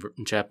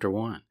in chapter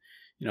 1,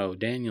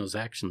 Daniel's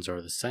actions are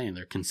the same.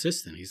 They're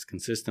consistent. He's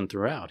consistent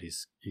throughout.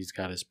 He's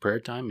got his prayer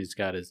time. He's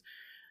got his,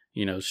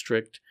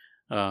 strict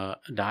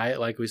diet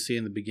like we see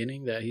in the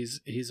beginning that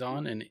he's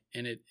on, and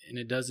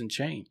it doesn't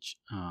change.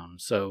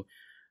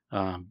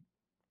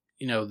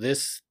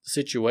 This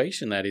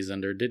situation that he's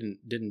under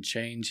didn't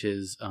change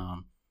his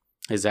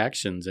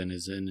actions and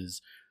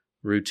his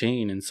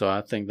routine, and so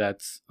I think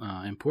that's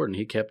important.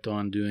 He kept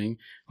on doing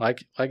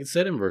like it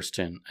said in verse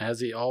 10, as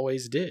he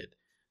always did.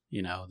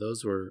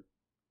 Those were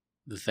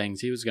the things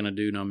he was going to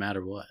do no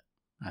matter what,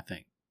 I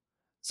think.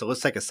 So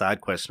let's take a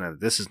side question.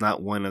 This is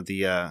not one of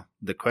the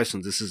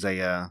questions. This is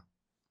a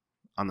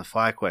on the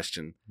fly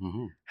question.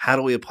 Mm-hmm. How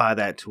do we apply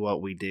that to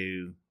what we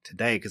do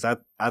today? Because I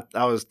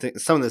was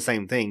some of the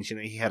same things.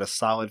 He had a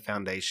solid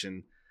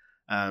foundation.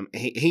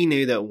 He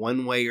knew that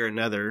one way or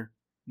another,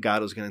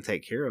 God was going to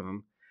take care of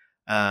him.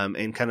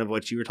 And kind of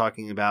what you were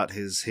talking about,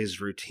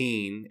 his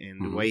routine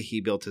and Mm-hmm. the way he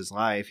built his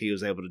life, he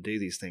was able to do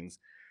these things.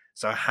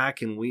 So how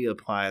can we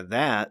apply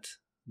that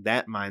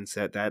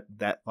mindset,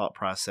 that thought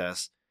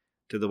process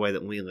to the way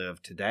that we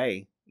live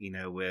today,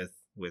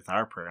 with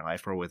our prayer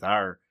life, or with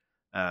our,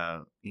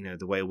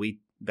 the way we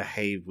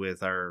behave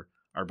with our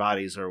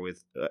bodies, or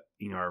with,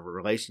 our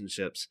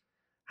relationships?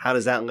 How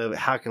does that live?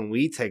 How can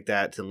we take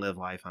that to live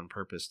life on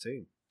purpose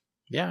too?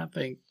 Yeah, I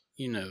think,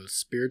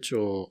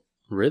 spiritual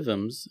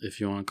rhythms, if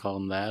you want to call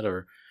them that,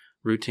 or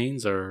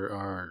routines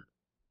are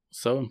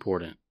so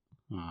important,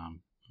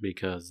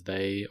 because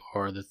they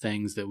are the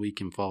things that we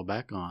can fall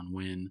back on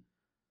when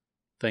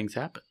things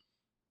happen.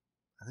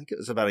 I think it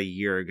was about a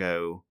year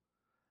ago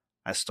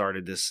I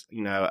started this.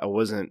 I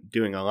wasn't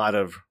doing a lot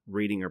of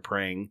reading or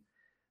praying,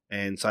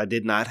 and so I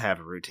did not have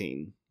a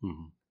routine.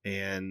 Mm-hmm.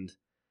 And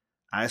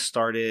I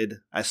started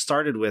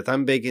with,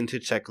 I'm big into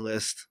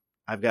checklists.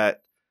 I've got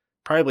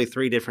probably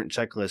 3 different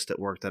checklists at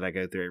work that I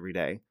go through every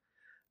day.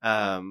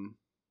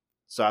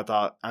 So I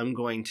thought, I'm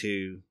going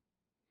to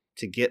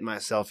get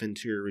myself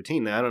into a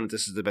routine. Now, I don't know if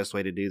this is the best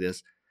way to do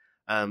this,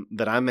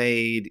 but I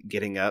made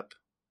getting up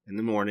in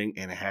the morning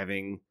and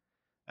having,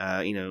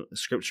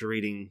 scripture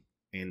reading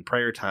and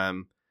prayer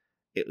time.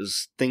 It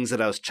was things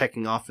that I was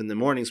checking off in the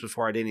mornings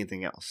before I did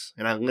anything else.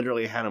 And I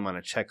literally had them on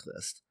a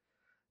checklist.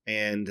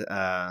 And,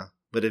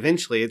 but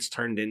eventually it's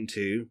turned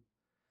into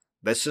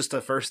That's just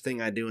the first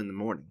thing I do in the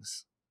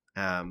mornings.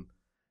 And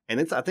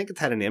I think it's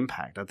had an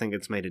impact. I think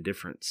it's made a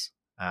difference.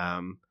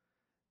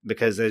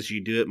 Because as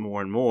you do it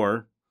more and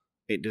more,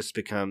 it just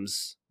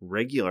becomes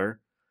regular,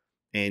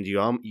 and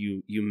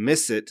you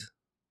miss it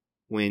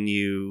when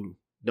you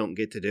don't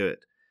get to do it.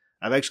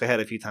 I've actually had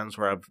a few times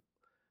where I've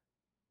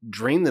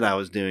dreamed that I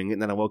was doing it,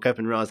 and then I woke up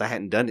and realized I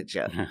hadn't done it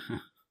yet.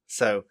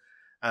 So,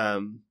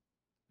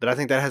 but I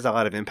think that has a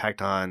lot of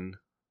impact on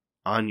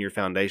your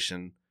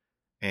foundation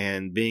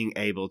and being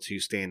able to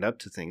stand up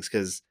to things.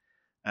 Because,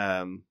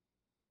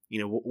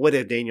 what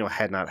if Daniel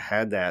had not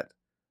had that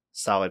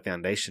solid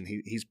foundation?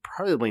 He's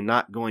probably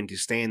not going to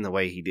stand the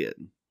way he did.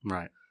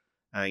 Right.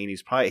 And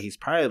he's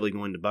probably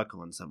going to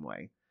buckle in some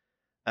way.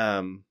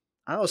 I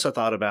also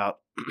thought about,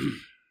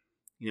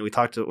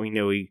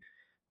 we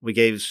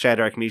gave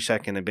Shadrach,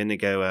 Meshach, and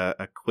Abednego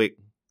a quick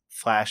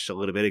flash a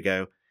little bit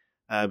ago.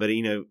 But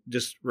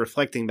just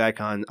reflecting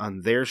back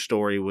on their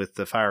story with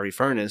the fiery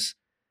furnace,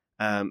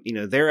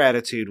 their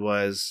attitude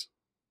was,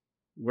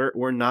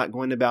 we're not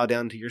going to bow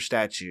down to your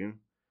statue.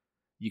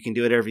 You can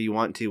do whatever you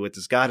want to with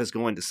this. God is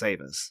going to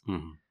save us.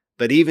 Mm-hmm.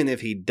 But even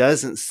if he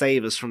doesn't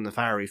save us from the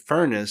fiery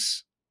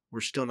furnace,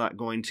 we're still not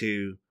going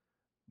to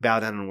bow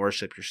down and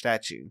worship your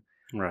statue.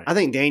 Right. I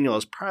think Daniel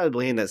is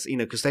probably in that,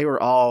 because they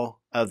were all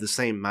of the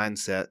same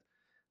mindset.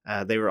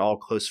 They were all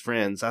close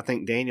friends. I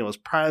think Daniel is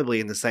probably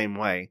in the same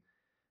way.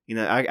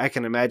 I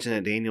can imagine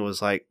that Daniel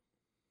was like,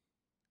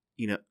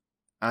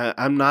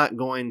 I'm not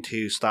going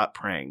to stop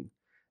praying.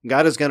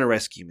 God is going to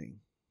rescue me.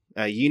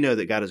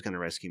 That God is going to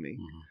rescue me.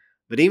 Mm-hmm.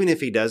 But even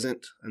if he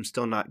doesn't, I'm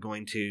still not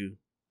going to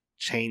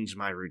change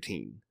my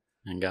routine.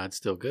 And God's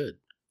still good.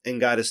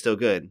 And God is still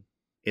good.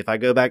 If I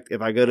go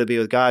to be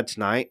with God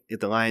tonight, if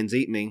the lions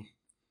eat me,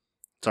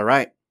 it's all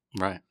right.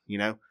 Right.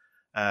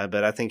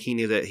 But I think he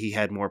knew that he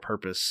had more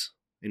purpose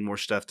and more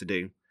stuff to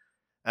do.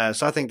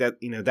 So I think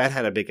that, that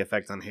had a big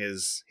effect on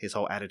his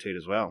whole attitude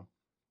as well.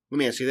 Let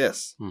me ask you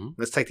this. Mm-hmm.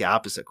 Let's take the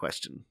opposite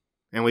question.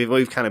 And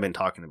we've kind of been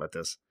talking about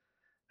this.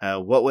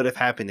 What would have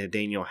happened if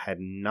Daniel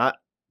had not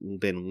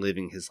been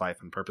living his life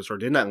on purpose, or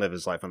did not live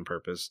his life on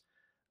purpose?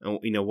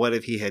 What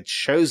if he had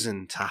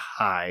chosen to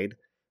hide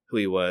who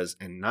he was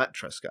and not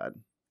trust God?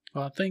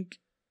 Well, I think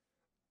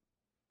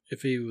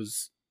if he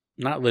was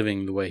not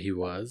living the way he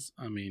was,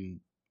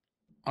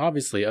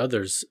 obviously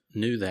others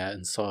knew that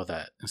and saw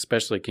that,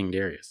 especially King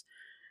Darius.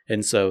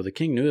 And so the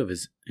king knew of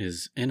his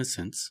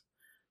innocence.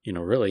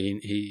 Really,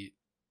 he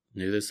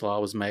knew this law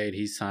was made.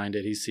 He signed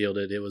it. He sealed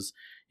it. It was,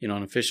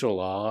 an official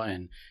law,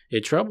 and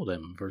it troubled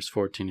him, verse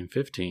 14 and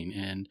 15.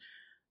 And,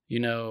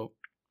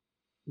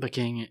 the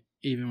king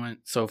even went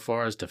so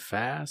far as to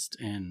fast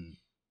and,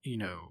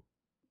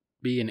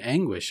 be in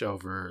anguish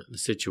over the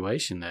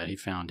situation that he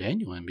found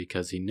Daniel in,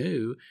 because he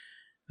knew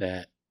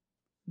that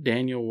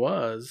Daniel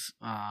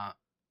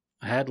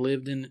had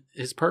lived in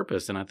his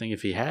purpose. And I think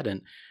if he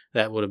hadn't,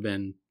 that could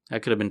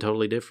have been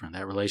totally different.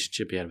 That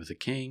relationship he had with the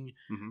king,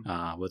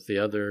 mm-hmm. With the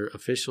other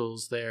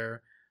officials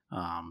there,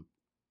 I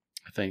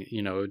think,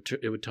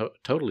 it would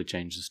totally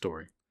change the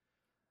story.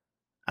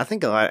 I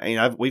think a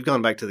lot, we've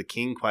gone back to the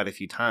king quite a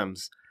few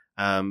times.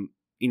 When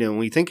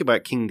we think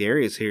about King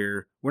Darius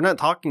here, we're not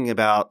talking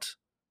about,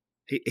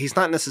 he's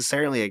not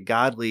necessarily a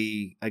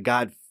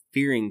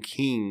God-fearing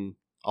king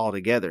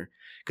altogether,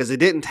 because it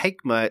didn't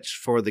take much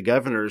for the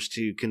governors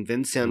to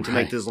convince him to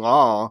make this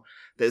law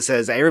that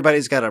says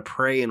everybody's got to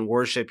pray and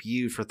worship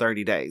you for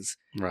 30 days.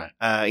 Right.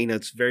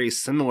 It's very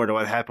similar to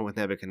what happened with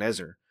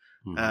Nebuchadnezzar.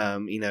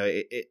 Mm-hmm.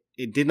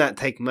 It did not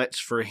take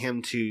much for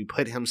him to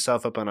put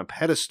himself up on a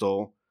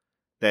pedestal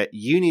that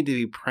you need to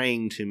be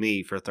praying to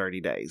me for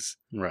 30 days.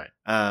 Right.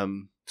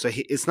 So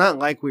it's not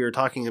like we were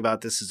talking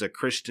about this as a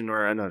Christian,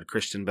 or not a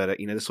Christian, but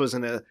this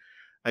wasn't a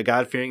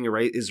God-fearing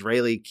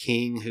Israeli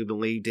king who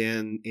believed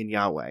in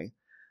Yahweh.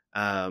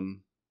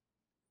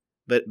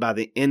 But by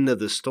the end of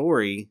the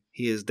story,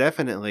 he is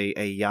definitely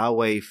a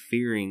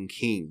Yahweh-fearing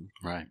king.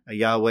 Right. A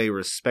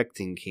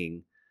Yahweh-respecting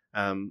king.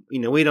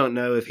 We don't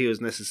know if he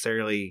was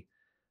necessarily,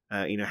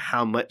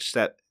 how much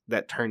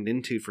that turned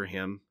into for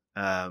him.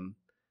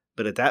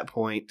 But at that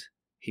point,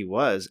 he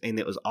was. And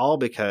it was all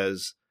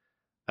because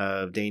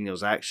of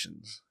Daniel's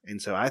actions.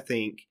 And so I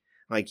think,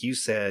 like you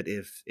said,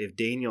 if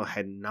Daniel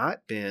had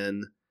not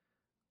been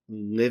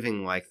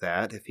living like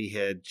that, if he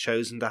had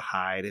chosen to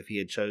hide, if he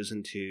had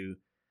chosen to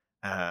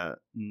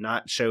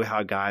not show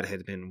how God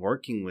had been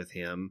working with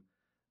him,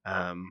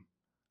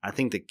 I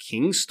think the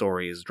king's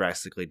story is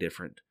drastically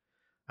different.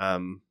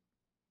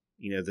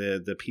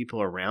 The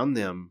people around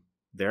them,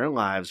 their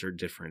lives are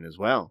different as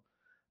well.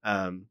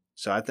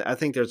 So I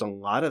think there's a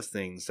lot of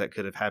things that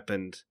could have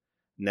happened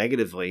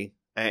negatively,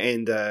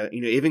 and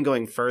even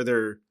going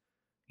further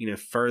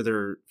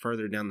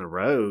down the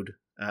road.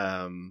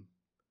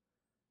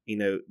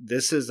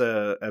 This is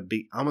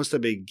almost a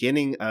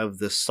beginning of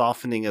the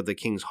softening of the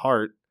king's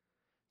heart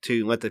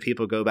to let the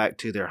people go back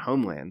to their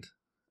homeland.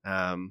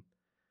 I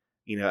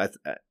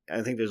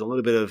think there's a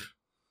little bit of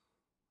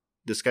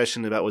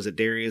discussion about, was it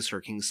Darius or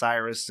King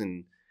Cyrus,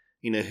 and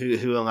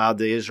who allowed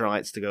the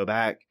Israelites to go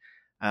back.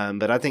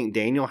 But I think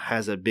Daniel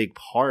has a big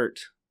part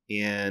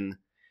in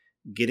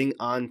getting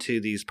onto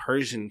these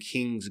Persian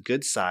kings'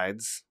 good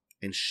sides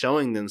and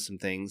showing them some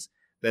things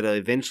that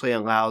eventually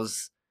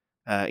allows,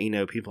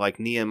 people like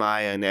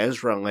Nehemiah and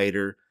Ezra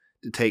later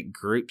to take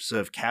groups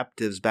of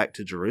captives back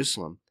to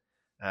Jerusalem.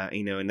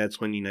 And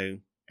that's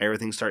when,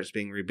 everything starts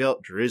being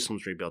rebuilt.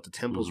 Jerusalem's rebuilt, the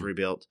temple's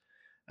rebuilt,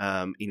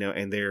 and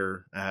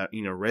they're,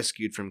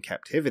 rescued from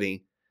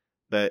captivity.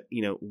 But,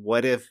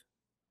 what if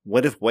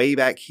way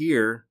back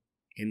here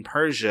in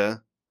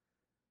Persia,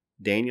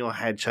 Daniel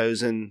had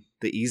chosen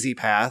the easy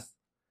path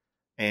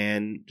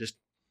and just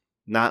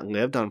not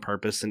lived on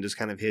purpose and just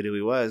kind of hid who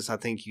he was? I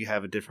think you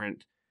have a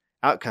different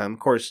outcome. Of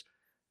course,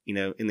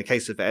 in the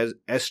case of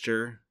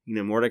Esther,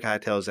 Mordecai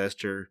tells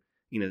Esther,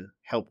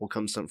 help will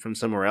come from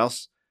somewhere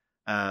else.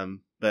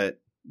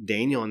 But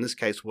Daniel, in this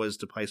case, was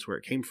the place where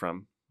it came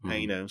from.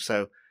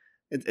 So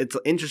it's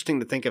interesting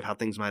to think of how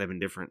things might have been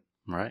different.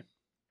 Right.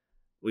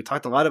 We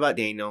talked a lot about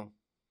Daniel,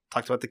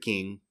 talked about the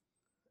king.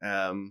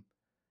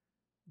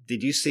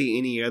 Did you see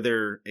any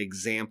other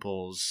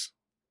examples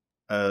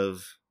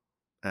of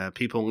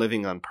people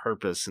living on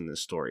purpose in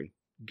this story,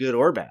 good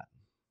or bad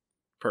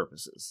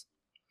purposes?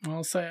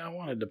 I'll say I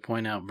wanted to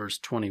point out verse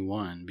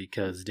 21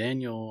 because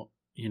Daniel,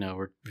 we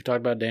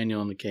talked about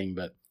Daniel and the king,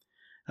 but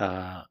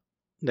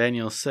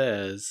Daniel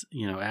says,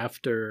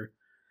 after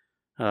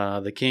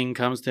the king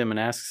comes to him and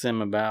asks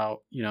him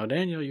about,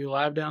 Daniel, you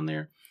alive down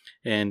there?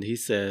 And he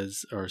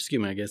says, or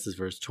excuse me, I guess it's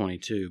verse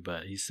 22,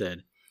 but he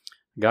said,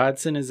 God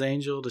sent his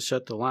angel to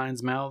shut the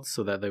lions' mouths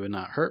so that they would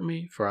not hurt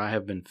me, for I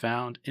have been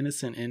found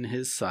innocent in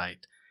his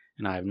sight,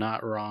 and I have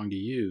not wronged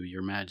you,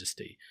 your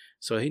majesty.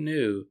 So he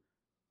knew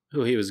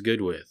who he was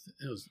good with.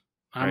 It was,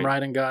 I'm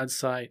right in God's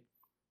sight,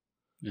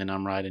 and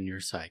I'm right in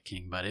your sight,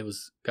 king. But it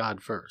was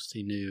God first.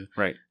 He knew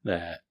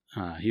that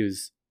he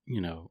was,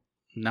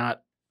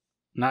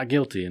 not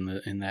guilty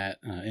in that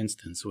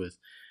instance with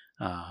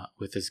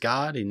his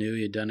God. He knew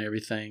he had done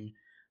everything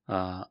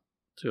to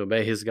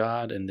obey his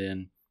God, and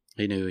then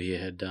he knew he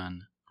had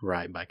done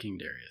right by King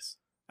Darius.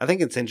 I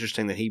think it's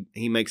interesting that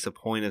he makes a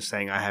point of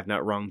saying, I have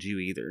not wronged you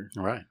either.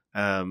 Right.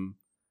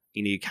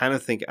 You kind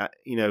of think,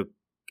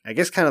 I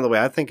guess kind of the way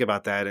I think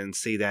about that and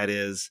see that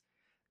is,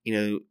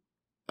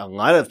 a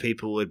lot of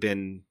people would have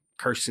been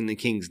cursing the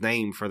king's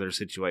name for their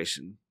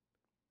situation.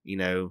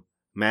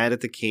 Mad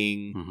at the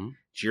king. Mm-hmm.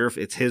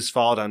 It's his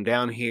fault I'm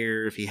down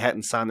here. If he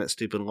hadn't signed that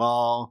stupid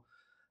law,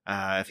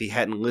 if he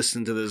hadn't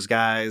listened to those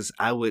guys,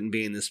 I wouldn't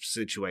be in this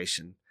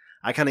situation.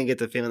 I kind of get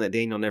the feeling that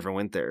Daniel never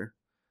went there.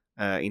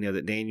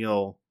 That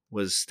Daniel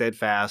was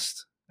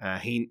steadfast.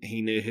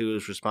 He knew who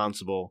was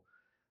responsible,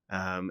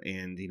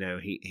 and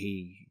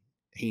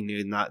he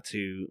knew not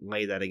to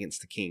lay that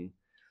against the king.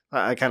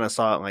 I kind of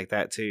saw it like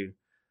that too.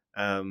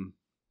 I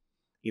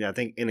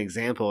think an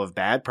example of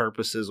bad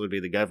purposes would be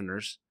the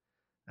governors.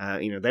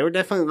 They were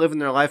definitely living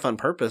their life on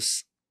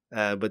purpose,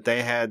 but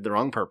they had the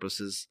wrong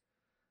purposes,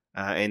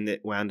 and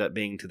it wound up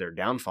being to their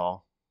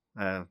downfall,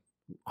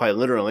 quite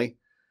literally.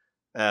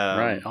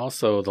 Right.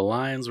 Also, the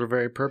lions were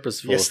very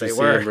purposeful. Yes, they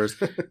were. In verse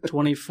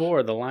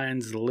 24, the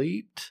lions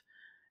leaped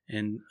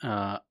and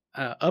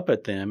up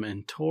at them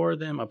and tore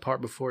them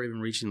apart before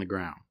even reaching the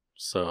ground.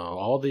 So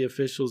all the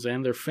officials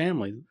and their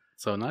family,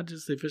 so not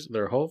just the officials,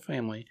 their whole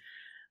family,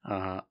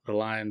 the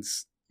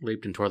lions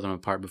leaped and tore them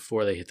apart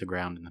before they hit the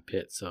ground in the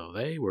pit. So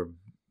they were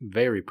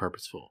very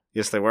purposeful.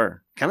 Yes, they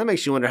were. Kind of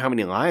makes you wonder how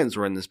many lions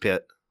were in this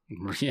pit.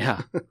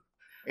 Yeah.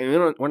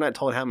 And we're not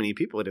told how many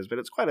people it is, but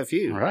it's quite a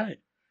few. Right.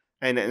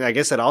 And I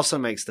guess that also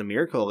makes the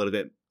miracle a little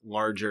bit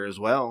larger as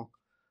well.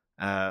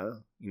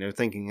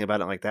 Thinking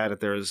about it like that, if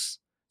there's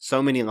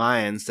so many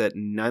lions that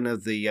none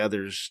of the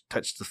others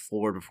touched the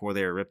floor before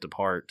they were ripped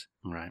apart.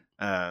 Right.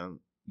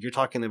 You're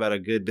talking about a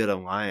good bit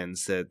of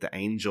lions that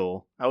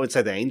I would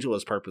say the angel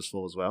was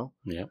purposeful as well.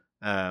 Yeah.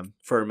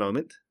 For a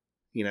moment,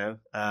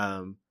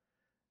 and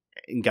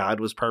God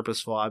was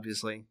purposeful,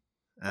 obviously.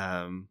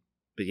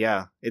 But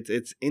yeah,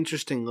 it's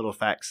interesting little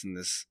facts in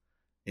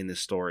this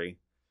story.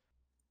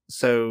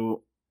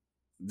 So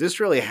this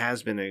really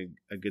has been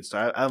a good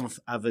story.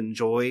 I've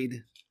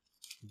enjoyed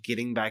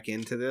getting back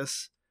into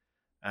this.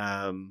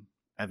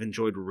 I've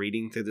enjoyed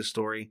reading through the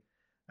story.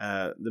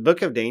 The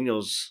book of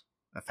Daniel's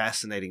a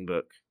fascinating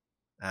book.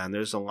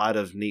 There's a lot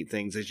of neat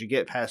things. As you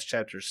get past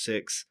chapter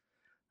 6,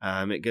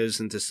 it goes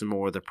into some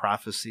more of the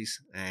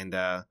prophecies and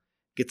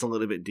gets a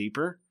little bit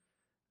deeper.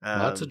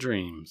 Lots of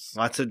dreams.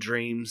 Lots of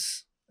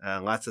dreams.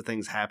 Lots of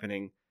things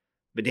happening.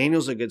 But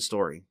Daniel's a good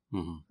story.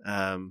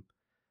 Mm-hmm.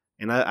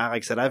 And I,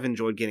 like I said, I've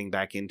enjoyed getting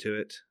back into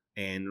it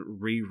and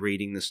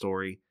rereading the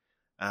story.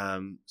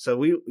 So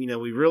we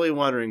really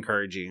want to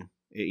encourage you.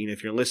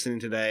 If you're listening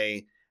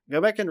today,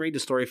 go back and read the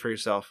story for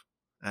yourself.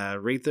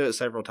 Read through it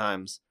several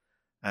times.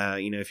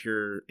 If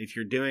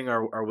you're doing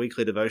our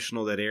weekly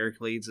devotional that Eric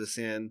leads us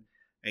in,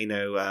 a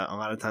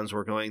lot of times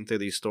we're going through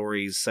these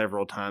stories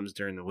several times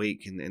during the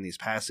week in these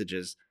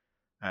passages.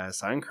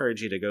 So I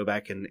encourage you to go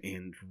back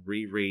and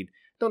reread.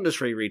 Don't just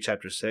reread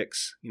chapter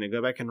 6.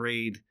 Go back and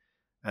read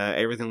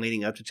everything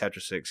leading up to chapter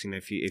 6.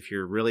 If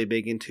you're really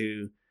big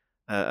into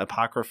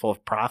apocryphal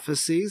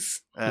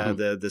prophecies.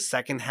 The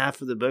second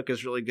half of the book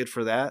is really good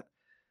for that.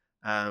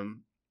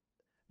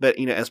 But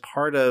as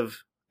part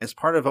of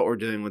what we're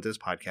doing with this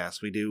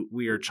podcast,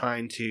 we are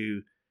trying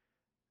to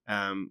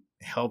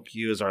help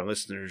you as our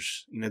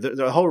listeners.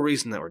 The whole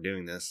reason that we're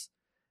doing this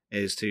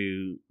is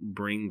to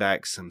bring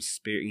back some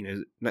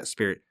spirit. Not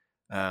spirit.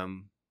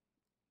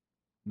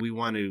 We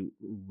want to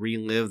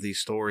relive these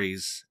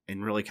stories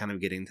and really kind of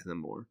get into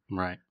them more.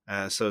 Right.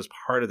 So as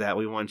part of that,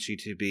 we want you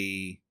to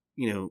be,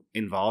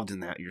 involved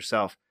in that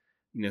yourself.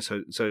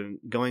 So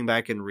going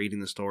back and reading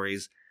the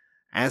stories,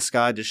 ask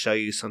God to show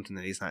you something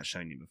that He's not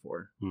shown you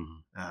before.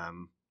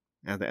 Mm-hmm.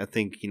 I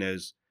think,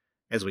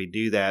 as we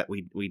do that,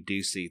 we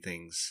do see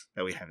things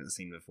that we haven't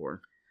seen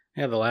before.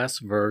 Yeah, the last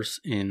verse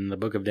in the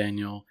book of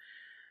Daniel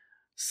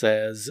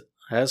says,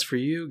 "As for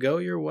you, go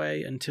your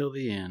way until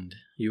the end.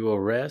 You will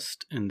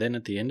rest, and then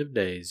at the end of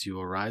days you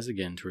will rise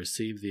again to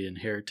receive the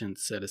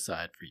inheritance set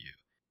aside for you."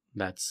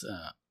 That's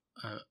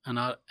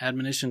an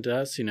admonition to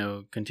us,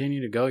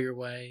 continue to go your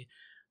way,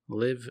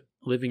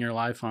 living your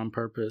life on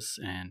purpose,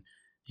 and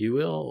you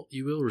will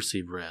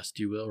receive rest.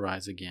 You will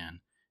rise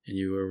again, and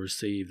you will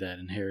receive that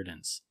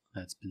inheritance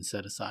that's been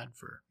set aside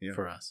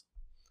for us.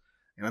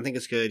 And I think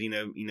it's good,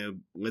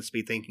 let's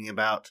be thinking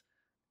about,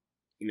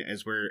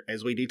 as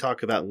we do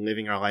talk about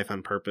living our life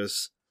on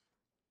purpose,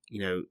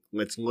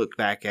 let's look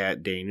back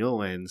at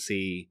Daniel and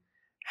see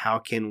how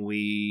can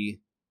we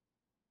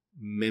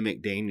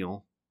mimic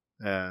Daniel.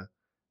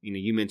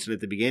 You mentioned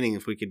at the beginning,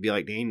 if we could be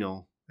like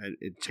Daniel,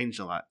 it changed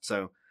a lot.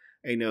 So,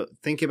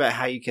 think about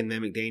how you can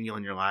mimic Daniel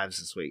in your lives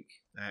this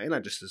week, and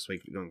not just this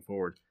week, but going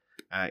forward.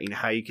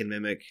 How you can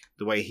mimic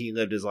the way he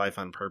lived his life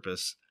on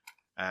purpose,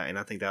 and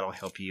I think that'll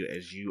help you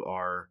as you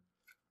are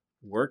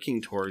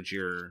working towards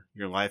your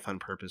life on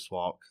purpose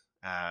walk,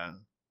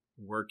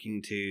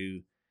 working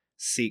to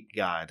seek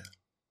God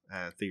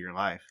through your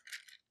life.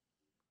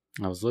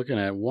 I was looking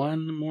at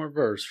one more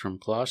verse from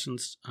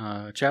Colossians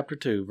chapter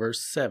 2,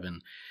 verse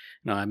 7.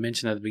 I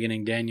mentioned at the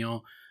beginning,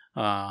 Daniel,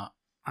 I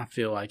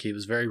feel like he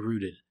was very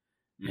rooted.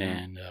 Mm-hmm.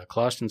 And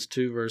Colossians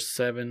 2, verse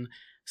 7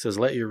 says,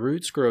 "Let your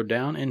roots grow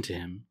down into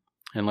him,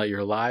 and let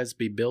your lives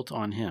be built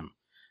on him.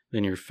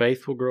 Then your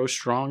faith will grow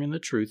strong in the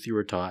truth you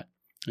were taught,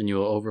 and you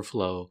will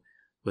overflow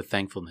with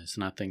thankfulness."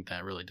 And I think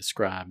that really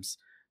describes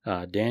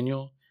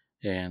Daniel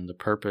and the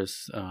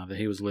purpose that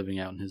he was living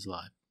out in his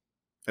life.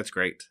 That's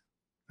great.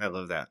 I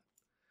love that.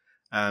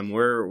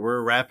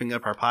 We're wrapping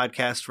up our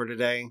podcast for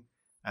today.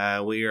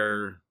 We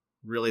are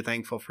really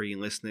thankful for you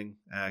listening.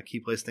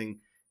 Keep listening.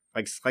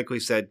 Like we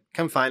said,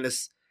 come find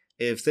us.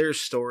 If there's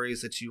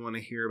stories that you want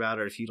to hear about,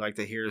 or if you'd like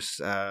to hear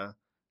us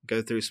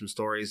go through some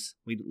stories,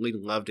 we'd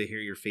love to hear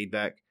your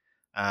feedback.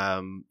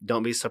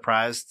 Don't be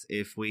surprised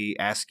if we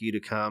ask you to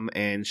come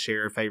and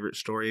share a favorite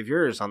story of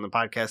yours on the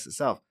podcast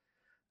itself.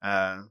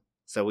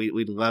 So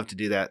we'd love to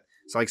do that.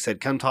 So like I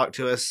said, come talk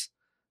to us.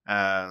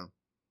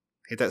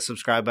 Hit that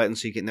subscribe button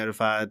so you get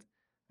notified.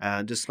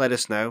 Just let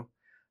us know.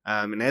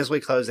 And as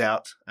we close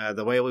out,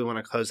 the way we want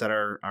to close out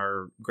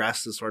our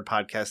Grasp the Sword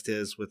podcast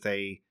is with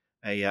I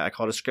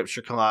call it a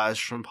scripture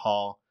collage from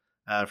Paul,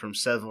 from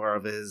several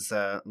of his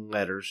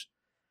letters.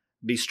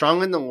 "Be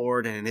strong in the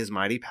Lord and in his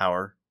mighty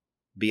power.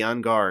 Be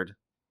on guard.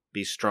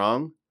 Be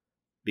strong.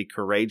 Be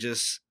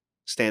courageous.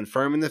 Stand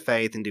firm in the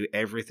faith and do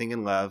everything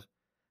in love.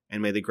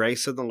 And may the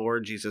grace of the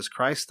Lord Jesus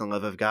Christ, the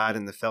love of God,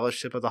 and the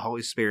fellowship of the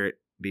Holy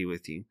Spirit be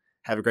with you."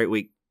 Have a great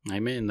week.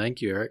 Amen.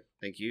 Thank you, Eric.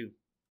 Thank you.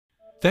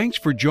 Thanks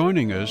for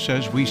joining us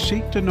as we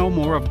seek to know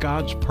more of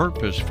God's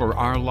purpose for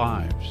our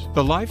lives.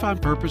 The Life on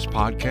Purpose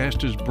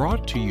podcast is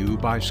brought to you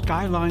by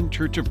Skyline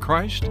Church of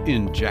Christ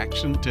in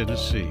Jackson,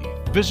 Tennessee.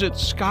 Visit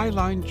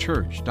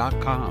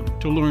skylinechurch.com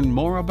to learn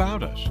more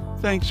about us.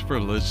 Thanks for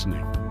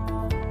listening.